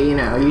 hey,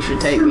 you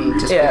should take me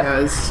just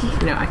because,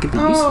 I could be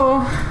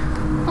useful.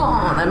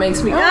 Oh, that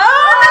makes me... She's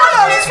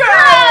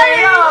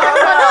crying!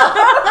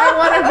 I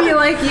want to be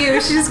like you.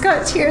 She's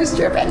got tears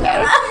dripping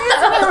down.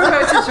 I'm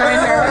about to join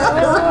her.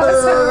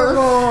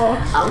 Oh,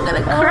 I'm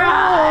gonna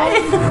cry.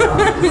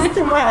 it's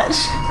too much.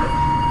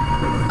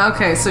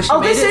 Okay, so she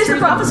made this it is the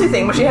through prophecy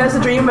thing, where she has the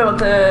dream about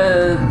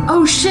the...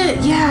 Oh, shit,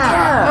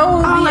 yeah.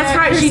 Oh, that's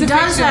right, she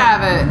does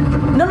have it.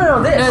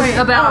 No, this.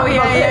 About this.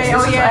 This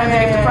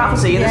is the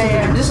prophecy,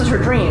 and this is her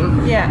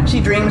dream. Yeah. She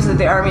dreams that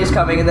the army is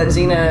coming, and that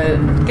Xena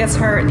Gets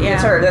hurt, yeah.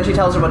 gets hurt, and then she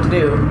tells her what to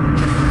do.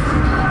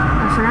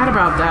 I forgot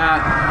about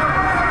that.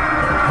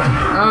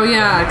 Oh,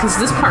 yeah, because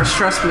this part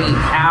stressed me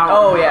out.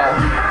 Oh, yeah.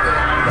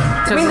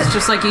 Because it's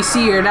just like you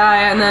see her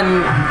die, and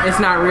then it's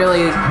not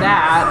really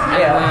that.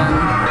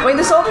 I mean,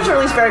 the soldiers are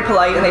at least very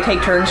polite, and they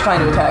take turns trying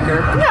to attack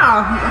her.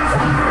 Yeah.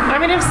 I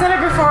mean, I've said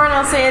it before, and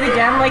I'll say it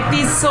again. Like,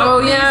 these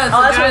soldiers...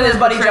 that's when his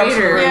buddy jumps in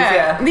the roof,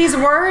 Yeah. These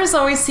warriors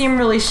always seem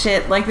really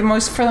shit. Like,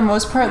 for the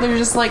most part, they're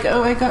just like,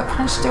 oh, I got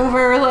punched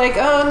over. Like,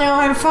 oh, no,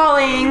 I'm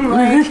falling.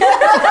 Like...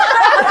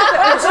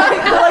 Oh,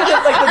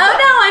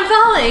 no, I'm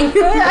falling.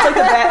 It's like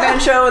the Batman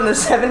show in the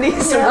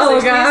 70s. Oh,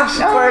 gosh.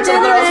 Where it's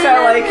like, they're all kind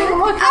of like...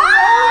 Look at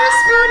her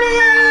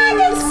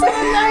spooning. It's so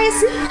nice.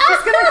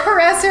 She's gonna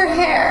caress her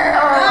hair.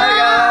 Oh,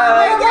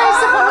 my God. What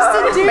am I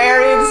supposed to do?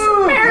 Married.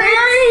 Married.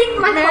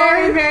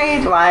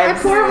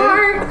 Wives. My poor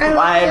heart.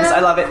 Wives. I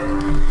love it.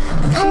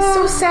 She's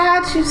so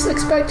sad. She's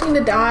expecting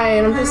to die,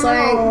 and I'm just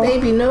like,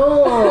 baby,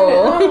 no.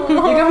 You're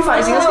gonna be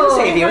fine. Xena's gonna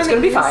save you. It's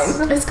gonna be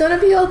fine. It's gonna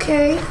be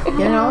okay.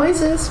 It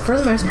always is, for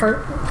the most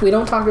part. We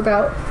don't talk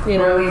about,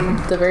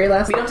 the very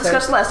last We don't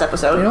discuss the last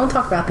episode. We don't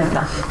talk about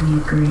that. We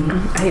agree.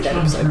 I hate that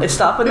episode. It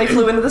stopped when they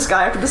flew into the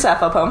sky after the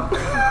Sappho poem.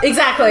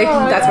 Exactly.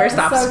 That's where it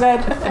stops. So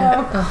good. It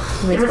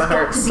makes There's my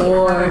heart got to be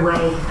another sore.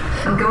 way.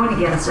 I'm going to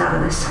get us out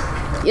of this.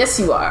 Yes,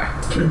 you are.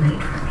 Too late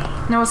for me.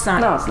 No, it's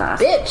not. No, it's not.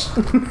 Bitch.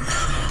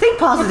 Think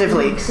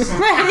positively. Just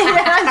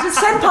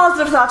send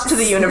positive thoughts to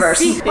the universe.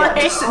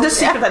 Just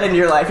secret that into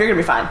your life. You're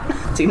gonna be fine.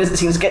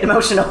 Xena's getting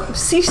emotional.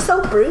 She's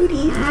so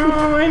broody.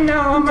 Oh, I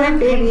know, my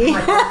baby.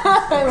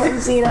 I love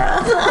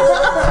Xena.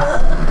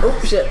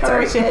 Oh shit!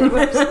 Sorry. Oh, shit.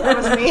 Whoops, that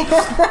was me.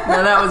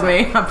 No, that was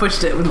me. I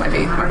pushed it with my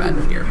feet. My bad.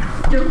 Here,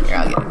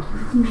 I'll get it.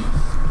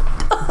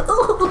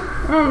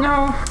 Oh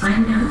no. I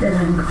know that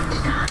I'm going to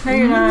die. No,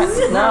 you're not.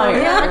 No,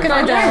 you're not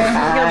gonna die.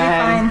 You'll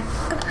be fine.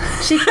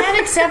 She can't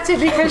accept it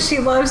because she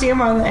loves you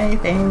more than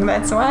anything.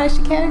 That's why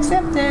she can't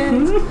accept it.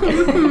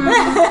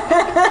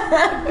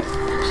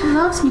 She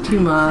loves me too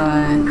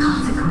much.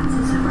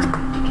 Consequences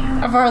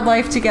Of our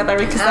life together,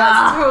 because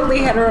that's totally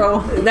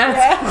hetero.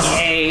 That's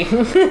gay.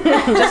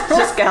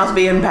 just gals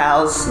being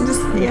pals.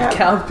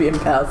 Gals being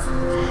pals.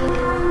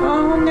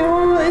 Oh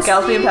no.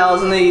 Gals being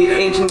pals in the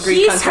ancient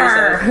Greek Tease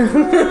countries.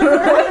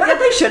 her.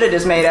 They should have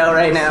just made out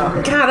right now.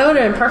 God, that would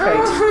have been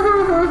perfect.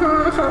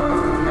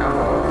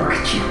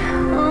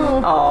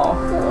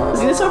 Oh,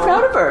 Xena Xena's so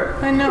proud of her.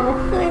 I know.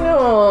 I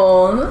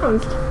know.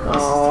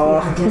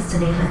 Oh. Our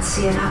destiny. Let's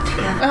see it out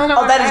together. Oh, no,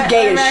 Oh, that is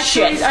gay I'm as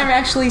actually, shit. I'm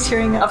actually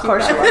tearing up. Of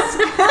course you you guys.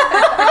 was.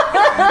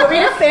 Want me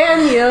to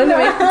fan you to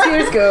make the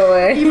tears go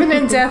away? Even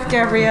in death,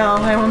 Gabrielle,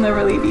 I will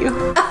never leave you.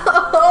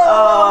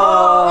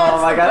 Oh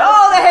my god.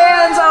 Oh, the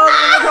hands! Oh,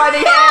 the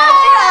pointy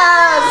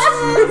hands!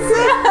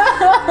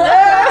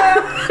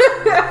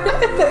 Yes!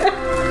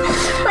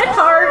 My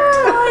heart.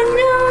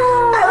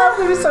 I love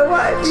them so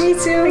much. Me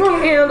too. I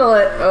can't handle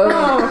it. Oh.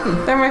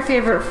 Oh, they're my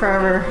favorite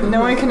forever.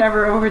 No one can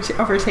ever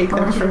overtake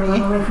them for me.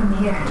 Away from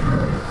here.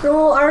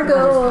 No,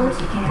 Argo. As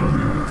you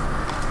can.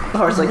 The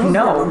horse like,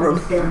 no,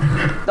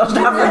 those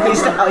not really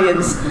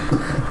stallions.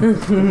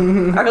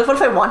 I goes, what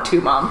if I want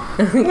to, Mom?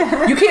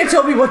 You can't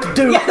tell me what to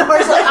do. Yeah, the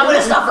horse like, I'm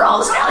gonna stop for all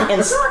the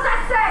stallions.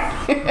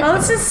 Oh,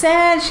 this is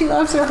sad. She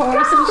loves her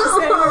horse and she's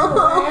saying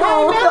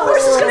The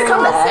horse is gonna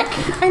come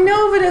back. I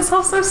know, but it's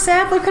also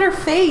sad. Look at her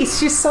face.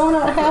 She's so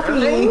not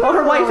happy. Well,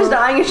 her wife is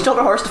dying and she told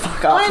her horse to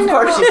fuck off. I Of know.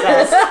 course she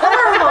says. It's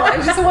horrible. I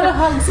just want to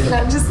hug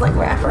Xena and just like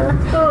wrap her.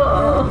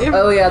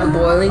 Oh yeah, the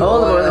boiling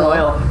Oh, the boiling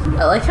oil.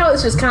 I like how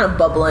it's just kind of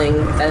bubbling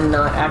and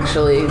not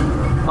actually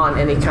on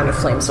any kind of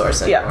flame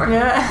source anymore.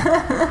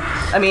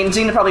 Yeah. I mean,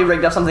 Xena probably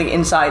rigged up something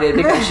inside it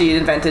because she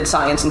invented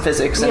science and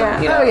physics. And,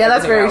 Yeah. you know, Oh yeah,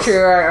 that's everything very else.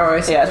 true. I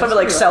always Yeah, it's probably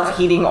like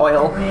self-heating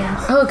oil.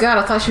 Oh god,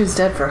 I thought she was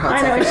dead for a hot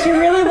I know. second. She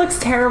really looks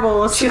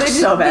terrible. She looks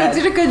so bad.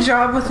 They did a good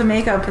job with the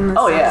makeup in this.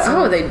 Oh, yeah. episode.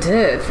 Oh, they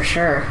did for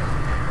sure.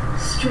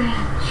 Strange.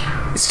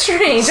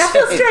 Strange. I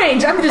feel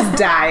strange. I'm just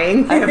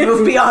dying. I have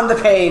moved beyond the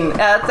pain.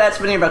 That's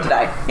when you're about to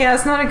die. Yeah,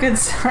 it's not a good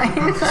sign.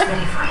 Just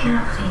ready for you.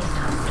 Please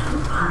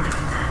don't bother with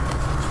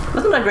that.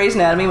 Wasn't that Grey's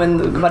Anatomy when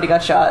the buddy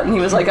got shot and he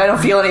was like, I don't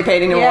feel any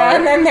pain anymore. Yeah,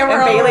 and then they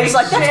were all Bailey's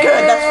like, that's good,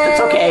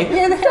 that's okay.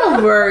 Yeah,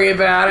 Don't worry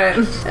about it.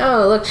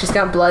 Oh, look, she's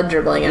got blood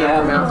dribbling out of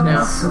her mouth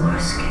now.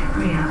 Source,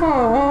 Gabrielle.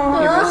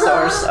 oh. You're the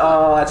source.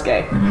 Oh, that's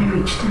gay. When I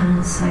reached down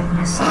inside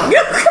myself.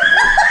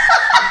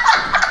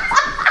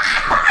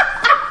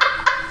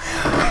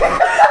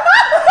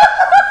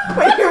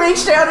 When you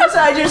reach down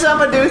inside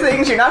yourself and do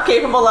things you're not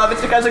capable of,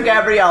 it's because of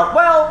Gabrielle.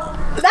 Well,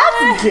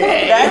 That's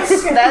gay.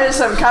 that is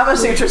some Kama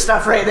Sutra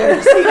stuff right there.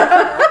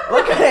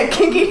 What kind of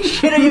kinky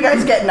shit are you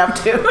guys getting up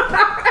to?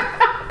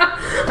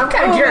 I'm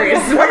kind of curious.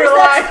 What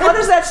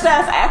does that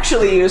staff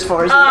actually use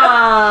for?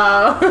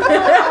 Oh.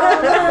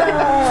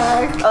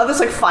 Oh, this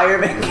like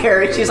fireman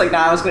Carrie. She's like,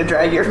 nah, I was gonna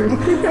drag your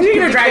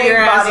drag your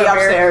ass body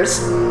over here. upstairs.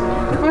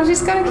 Well,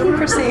 she's gotta keep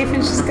her safe,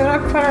 and she's gotta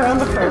put her on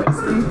the furnace.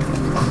 And,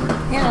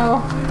 you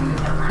know.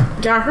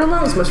 God, her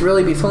lungs must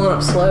really be filling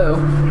up slow.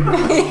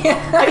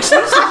 Like, she's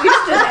just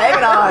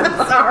hanging on.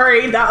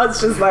 Sorry, that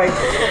was just like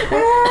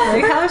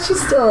how is she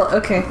still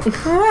okay?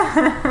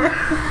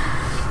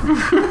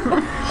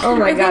 Oh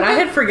my god, I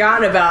had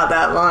forgotten about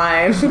that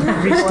line.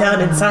 I reached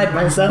down inside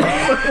myself.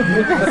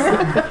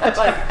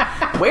 Like,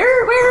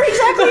 where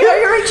exactly are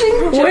you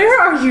reaching? Where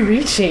are you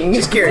reaching?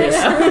 Just curious.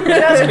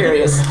 Just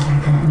curious.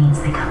 That means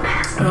they got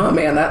past me. Oh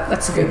man,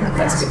 that's a good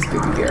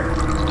spooky beer.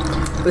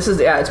 This is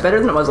it's better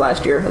than it was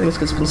last year. I think it's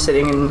because it's been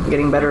sitting and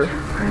getting better.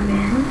 For a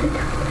man with a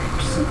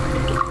double-edged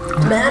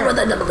sword. Man with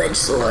a double-edged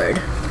sword.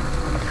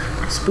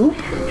 Spoop.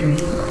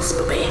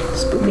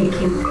 Spoopy. Make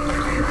him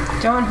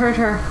Don't hurt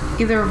her,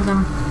 either of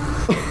them.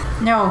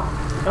 No.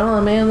 Oh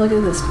man, look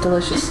at this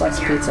delicious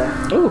sliced pizza.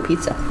 Ooh,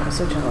 pizza. I'm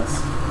so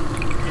jealous.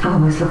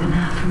 always looking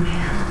out for me.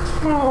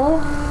 Oh,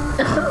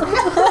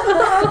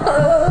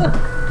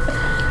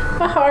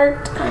 My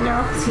heart. I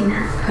know.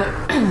 Xena,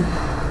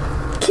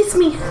 Kiss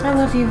me. I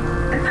love you.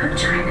 about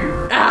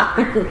China.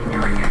 I know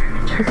I never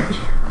returned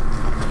you.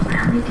 But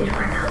how you did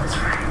right now was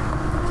right.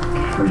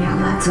 Gabrielle,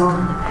 that's all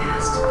in the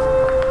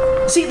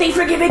past. See, they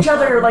forgive each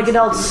other like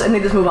adults, and they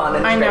just move on.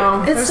 And I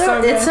know. It's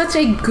They're it's such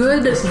a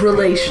good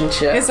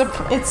relationship.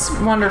 It's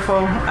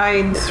wonderful.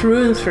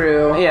 Through and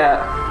through.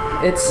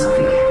 Yeah. It's Love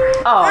you,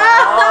 Gabrielle. Oh,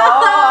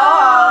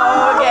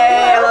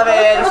 okay, I love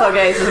it. It's so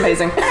gay. This is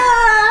amazing.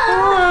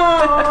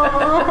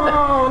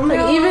 Oh,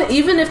 like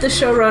even if the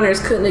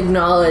showrunners couldn't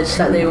acknowledge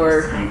that they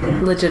were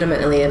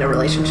legitimately in a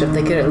relationship,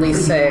 they could at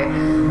least say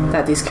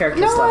that these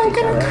characters no, loved I'm each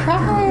gonna other.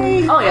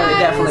 cry. Oh, yeah, they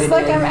definitely It's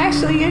like did. I'm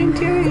actually getting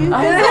teary. Every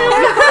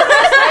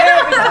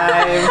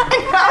time.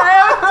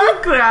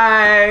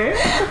 Cry.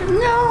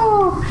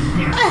 No.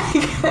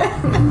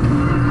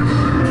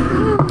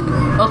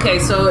 Okay,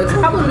 so it's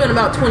probably been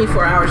about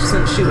 24 hours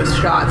since she was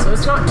shot, so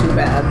it's not too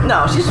bad.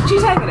 No,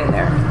 she's hanging in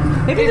there.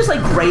 Maybe just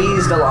like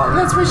grazed along.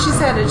 That's what she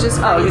said. It just.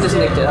 Oh, you just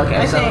grazed nicked it. Okay,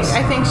 I so think. it's-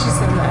 I think she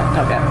said that.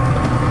 Okay.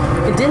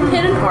 It didn't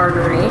hit an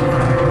artery,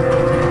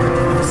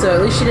 so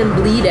at least she didn't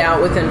bleed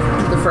out within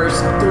the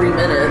first 3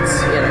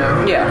 minutes, you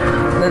know. Yeah.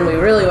 Then we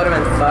really would have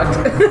been fucked.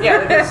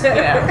 Yeah, because,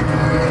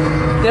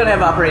 they don't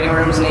have operating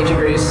rooms in ancient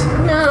Greece.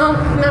 No,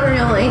 not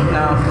really.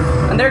 No.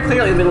 And they're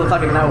clearly in the middle of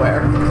fucking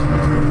nowhere.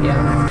 Yeah.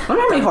 I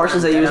wonder how many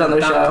horses they use on their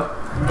show.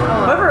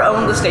 Whoever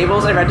owned the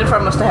stables they rented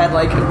from must have had,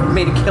 like,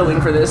 made a killing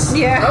for this.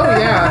 Yeah. Oh,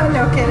 yeah.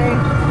 No kidding.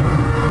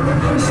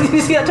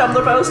 You see that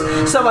Tumblr post?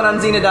 Someone on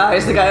Xena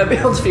dies, the guy who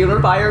builds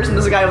funeral pyres, and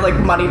there's a guy with, like,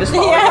 money just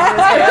falling into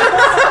his head.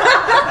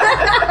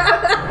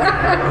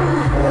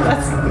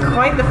 That's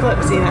quite the flip,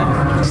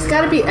 Xena. She's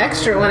got to be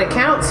extra when it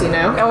counts, you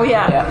know. Oh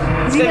yeah.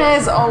 Yeah. Xena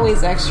is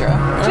always extra.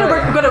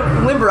 We're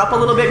gonna limber up a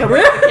little bit.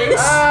 Break the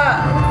case.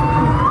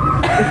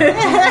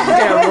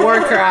 Get a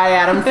war cry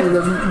at him from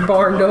the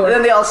barn door. And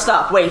then they all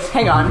stop. Wait,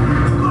 hang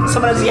on.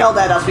 Someone has yelled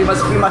at us. We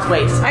must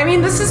wait. I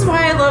mean, this is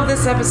why I love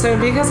this episode,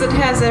 because it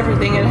has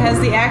everything. It has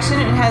the action.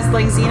 It has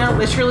like Xena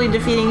literally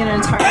defeating an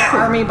entire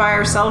army by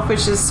herself,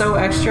 which is so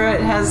extra.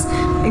 It has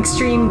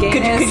extreme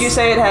gayness. Could you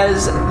say it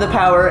has the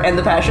power and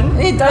the passion?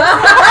 It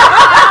does.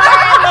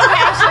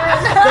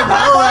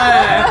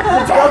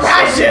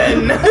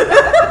 Passion.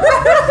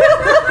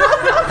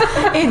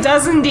 It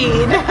does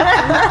indeed.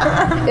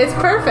 It's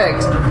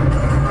perfect.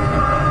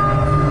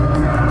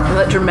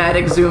 That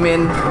dramatic zoom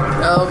in.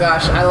 Oh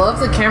gosh, I love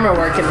the camera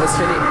work in this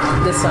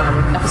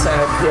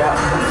episode. Yeah.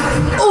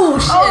 Oh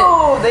shit!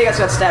 Oh, they just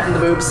got stabbed in the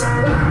boobs.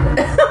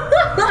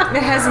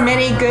 It has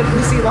many good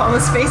Lucy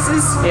Lawless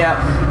faces. Yeah.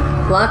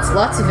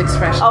 Lots of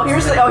expressions. Oh,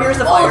 here's the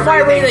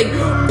fire breathing.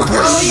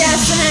 Oh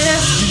yes,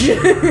 which she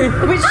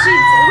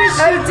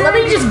did. Let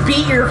me just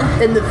beat you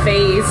in the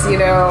face, you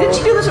know. Didn't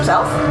she do this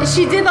herself?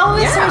 She did all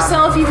this Yeah.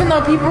 herself, even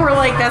though people were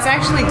like, "That's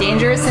actually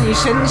dangerous and you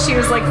shouldn't." She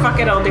was like, "Fuck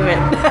it, I'll do it."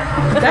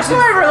 That's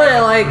why I really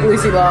like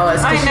Lucy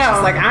Lawless. 'Cause I she's know.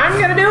 just like, I'm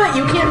gonna do it.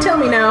 You can't tell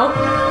me no.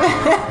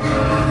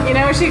 You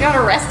know, she got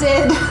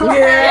arrested.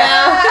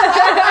 Yeah.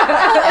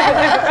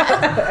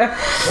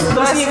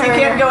 Listen, you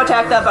can't go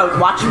attack that boat.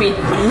 Watch me.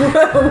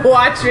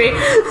 Watch me.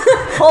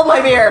 Hold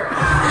my beer.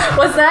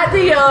 Was that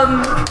the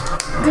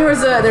There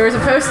was a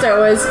post that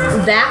was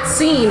that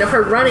scene of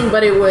her running,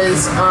 but it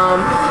was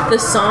the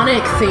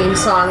Sonic theme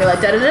song, like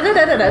da da da da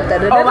da da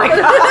da. Oh my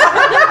god!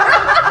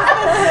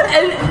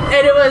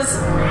 and it was.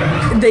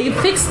 They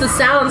fixed the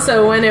sound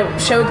so when it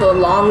showed the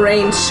long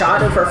range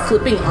shot of her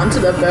flipping onto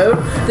the boat,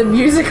 the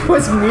music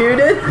was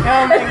muted.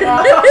 Oh my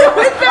god! It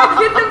went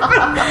back in the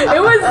front.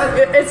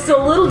 It's the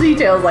little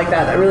details like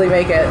that really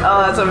make it.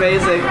 Oh, that's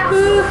amazing.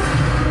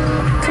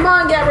 Come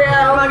on,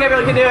 Gabrielle. Come on,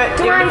 Gabrielle, you can do it.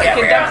 Come on, Get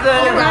Gabrielle. up to the.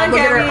 Oh my God, look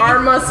at her Gabby.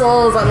 arm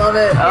muscles. I love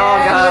it. Oh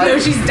god! Even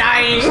though she's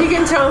dying. She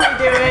can totally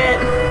do it.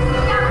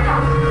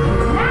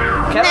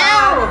 Come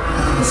on.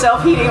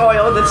 Self-heating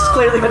oil that's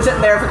clearly been sitting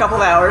there for a couple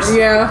of hours.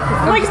 Yeah.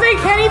 Like they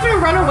can't even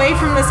run away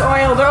from this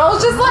oil. They're all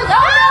just like, "Oh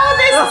no,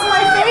 this is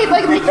my fate!"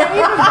 Like they can't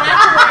even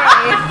back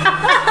away.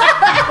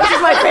 This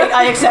is my fate.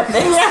 I accept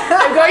this.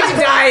 I'm going to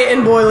die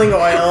in boiling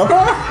oil.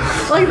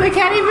 Like they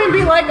can't even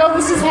be like, "Oh,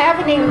 this is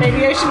happening.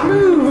 Maybe I should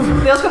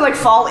move." They also can like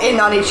fall in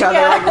on each other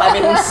like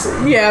lemons.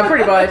 Yeah,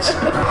 pretty much.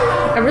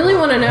 I really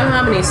want to know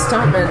how many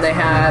stuntmen they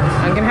had.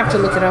 I'm gonna have to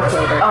look it up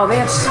later. Oh, they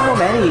had so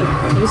many.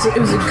 It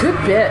was a good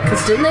bit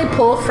because didn't they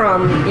pull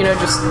from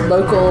just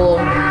local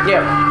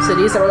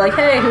cities that were like,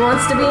 hey, who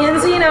wants to be in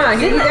Xena?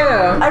 Here you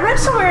go. I read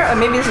somewhere,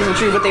 maybe this isn't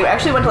true, but they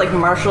actually went to like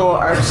martial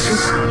arts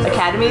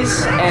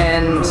academies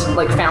and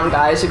like found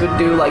guys who could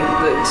do like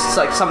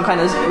some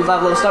kind of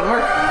level of stunt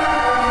work.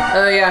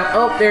 Oh yeah.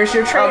 Oh, there's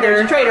your Oh, traitor.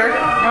 there's a traitor,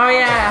 Oh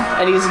yeah,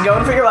 and he's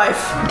going for your life.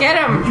 get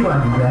him.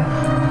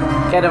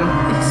 Get him.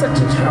 He's such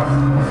a troll.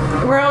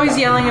 We're always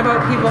yelling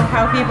about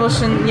how people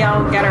shouldn't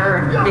yell "get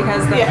her"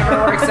 because that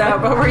never works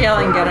out. But we're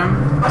yelling "get him."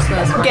 So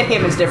that's fine. Get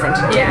him is different.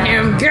 Yeah.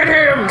 Get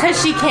him!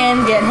 Because she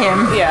can get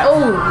him. Yeah.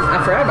 Oh,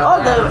 I forgot about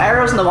Oh, that. the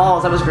arrows in the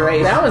walls. That was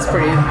great. That was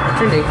pretty neat.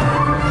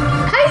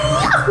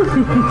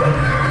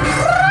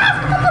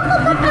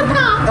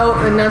 Oh,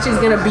 and now she's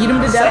gonna beat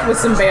him to death with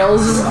some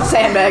bales.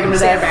 Sandbag him to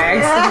death.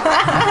 Sandbags.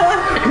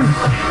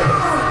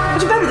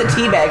 Which is better than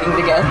teabagging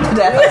to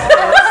death.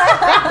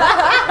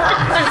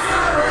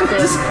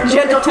 Just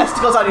gentle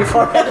testicles on your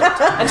forehead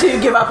until you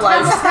give up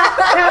life.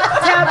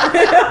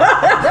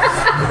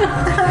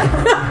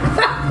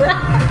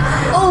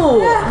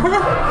 Oh!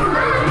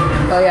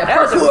 Oh yeah, That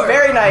was a parkour.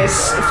 very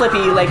nice flippy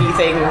leggy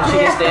thing she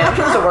just did. I'm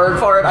sure there's a word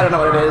for it. I don't know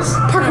what it is.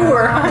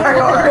 Parkour.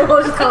 Parkour.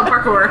 We'll just call it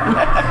parkour.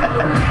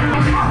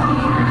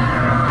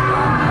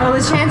 Oh,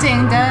 the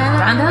chanting.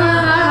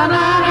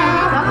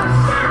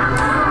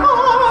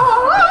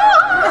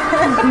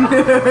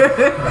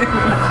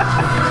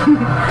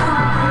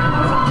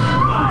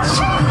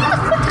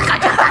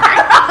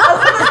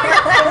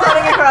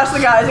 Running across the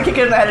guys and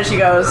kicking in the head as she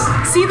goes.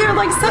 See, they're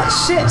like such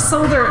shit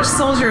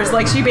soldiers.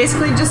 Like she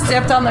basically just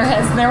stepped on their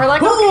heads, and they were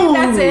like, "Okay, Ooh.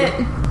 that's it."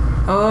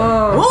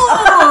 Oh,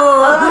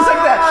 Just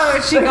like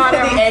that. she got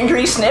the him.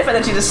 angry sniff, and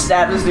then she just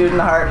stabbed this dude in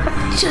the heart.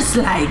 Just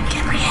like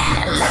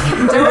Gabrielle.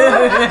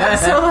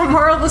 So the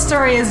moral of the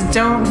story is,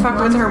 don't fuck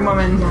with her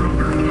woman.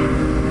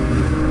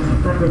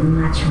 But with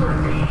much more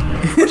pain.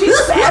 She's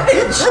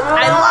savage.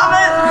 I love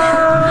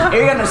it.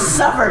 You're gonna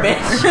suffer,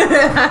 bitch.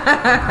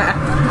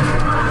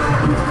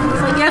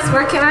 So yes,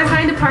 where can I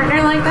find a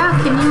partner like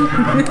that? Can you?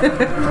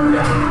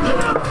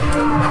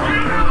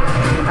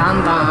 Dun,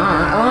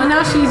 dun. Oh,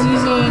 now she's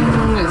using.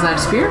 Is that a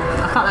spear?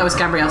 I thought that was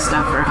Gabrielle's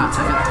staff for a hot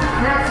second.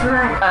 That's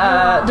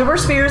right. There were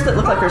spears that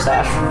look like her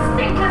staff.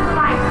 Think of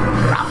life.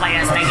 Probably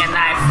a stinking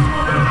knife.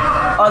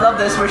 Oh, I love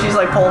this where she's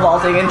like pole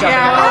vaulting and jumping.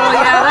 Yeah. Oh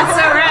yeah, that's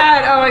so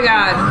rad. Oh my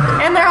god.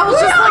 And they're all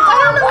just like, I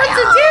don't know what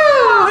to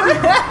do.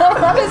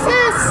 What is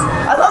this?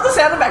 I love the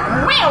sound effect.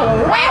 Wow,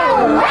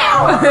 wow,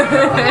 wow.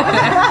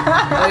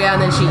 Oh yeah,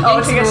 and then she Oh,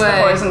 yanks she it gets the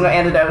away. poison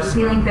antidote.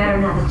 Feeling better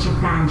now that you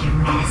found your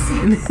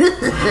medicine.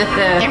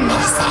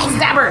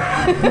 Stab her!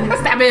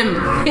 Stab him!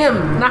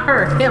 Him, not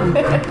her. Him.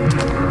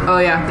 Oh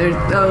yeah, there's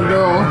a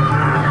little.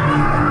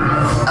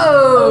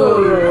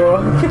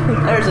 Oh!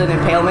 There's an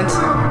impalement.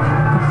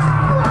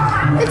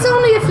 It's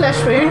only a flesh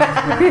wound.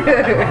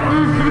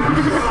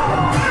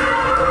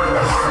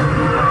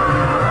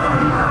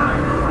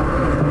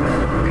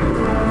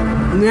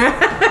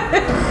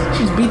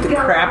 She's beat the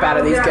crap out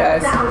of these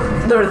guys.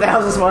 There were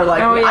thousands more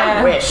like Oh, me. I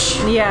yeah. wish.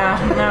 Yeah,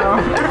 no.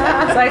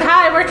 It's like,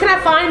 hi, where can I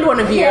find one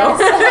of you?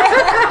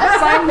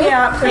 Sign me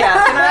up.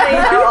 Yeah, can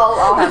I?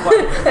 I'll have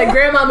one. Like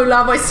Grandma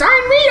Mulava,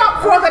 sign me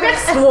up for the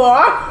next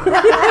war.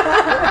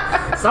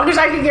 As long as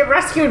I can get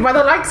rescued by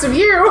the likes of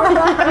you. I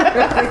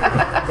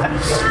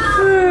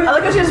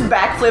like how she just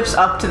backflips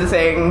up to the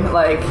thing,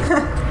 like,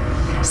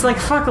 It's like,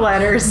 fuck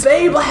letters.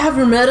 Babe, I have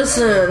your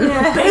medicine.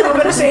 babe, I'm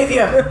gonna save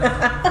you.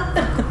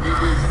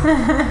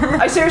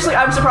 I'm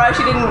surprised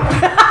she didn't.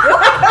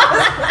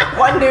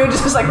 One dude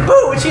just was like,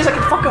 boo, and she's like,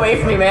 fuck away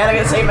from me, man. I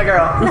gotta save my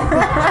girl.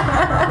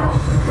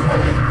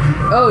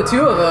 Oh,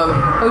 2 of them.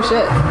 Oh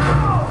shit.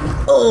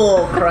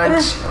 Oh,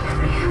 crunch.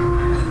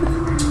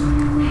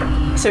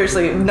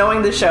 Seriously,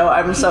 knowing the show,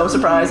 I'm so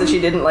surprised that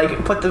she didn't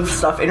like put the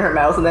stuff in her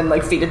mouth and then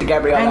like feed it to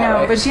Gabrielle. I that know,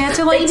 way. but she had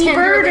to like Baby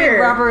tenderly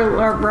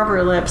birder.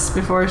 rubber lips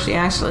before she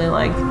actually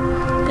like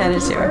got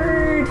it to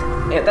her.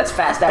 Yeah, that's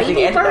fast acting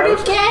Baby bird antidote.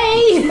 of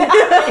gay.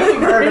 Baby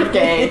bird of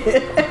gay.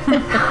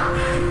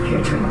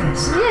 Here, drink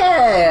this.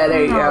 Yeah,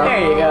 there you go.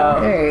 There you go.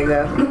 There you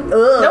go.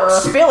 Don't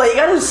spill it. You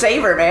gotta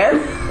save her,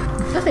 man.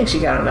 I think she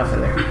got enough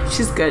in there.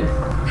 She's good. I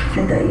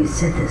thought you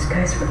said these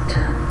guys were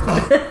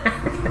tough.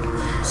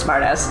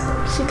 Smart ass.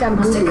 She got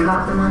Must have booty.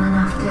 caught them on an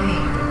off day.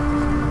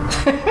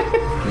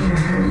 You're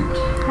hurt.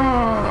 Oh,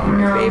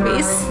 No,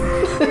 babies.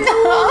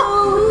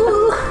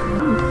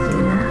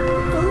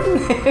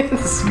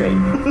 This is great.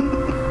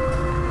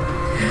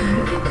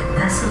 Get to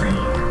Thessaly.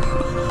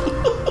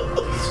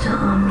 You still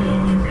owe me a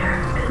new pair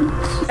of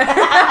boots.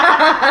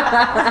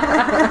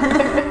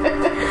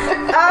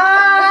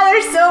 Ah,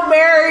 they're so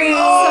merry.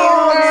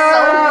 Oh, so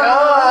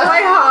good.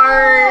 My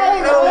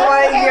heart. Oh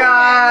my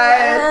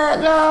god.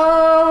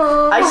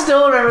 No. I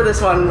still remember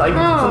this one, like,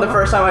 from the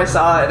first time I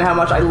saw it and how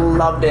much I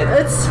loved it.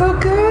 It's so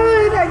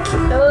good. I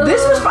can't.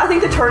 This was, I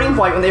think, the turning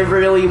point when they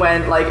really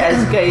went, like,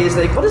 as gay as,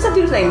 like, what is that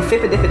dude's name?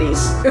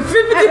 Fippidippides.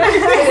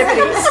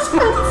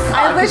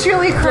 I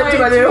literally cried.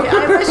 I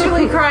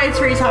literally cried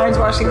 3 times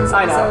watching this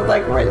I know. episode,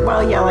 like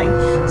while yelling.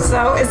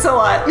 So it's a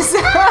lot. But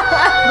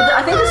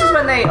I think this is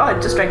when they, oh, I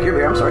just drank your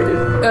beer. I'm sorry, dude.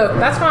 Oh,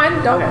 that's fine.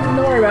 Don't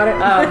worry about it.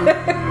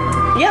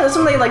 Yeah, this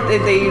is when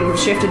they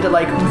shifted to,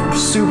 like,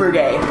 super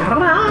gay.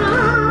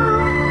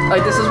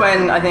 Like, this is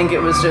when I think it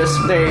was just,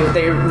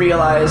 they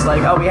realized,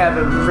 like, oh, we have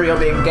a real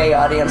big gay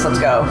audience, let's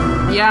go.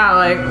 Yeah,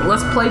 like,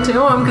 let's play to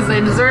them because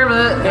they deserve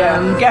it.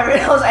 Yeah.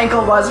 Gabrielle's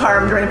ankle was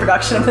harmed during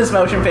production of this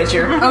motion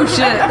picture. Oh,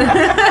 shit.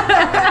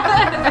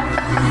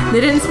 They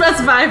didn't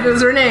specify if it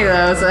was Renee,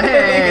 though, so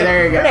hey,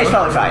 there you go. Renee's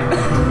probably fine.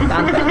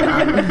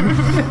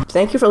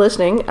 Thank you for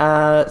listening.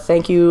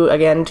 Thank you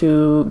again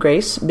to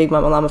Grace, Big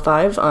Mama Llama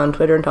 5, on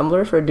Twitter and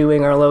Tumblr for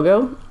doing our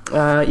logo.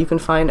 You can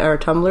find our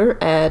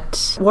Tumblr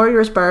at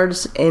Warriors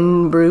Bards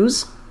in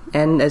Brews,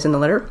 and as in the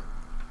letter.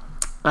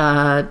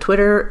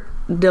 Twitter,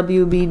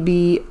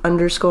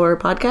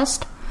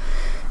 WBB_podcast.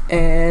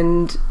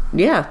 And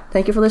yeah,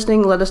 thank you for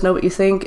listening. Let us know what you think.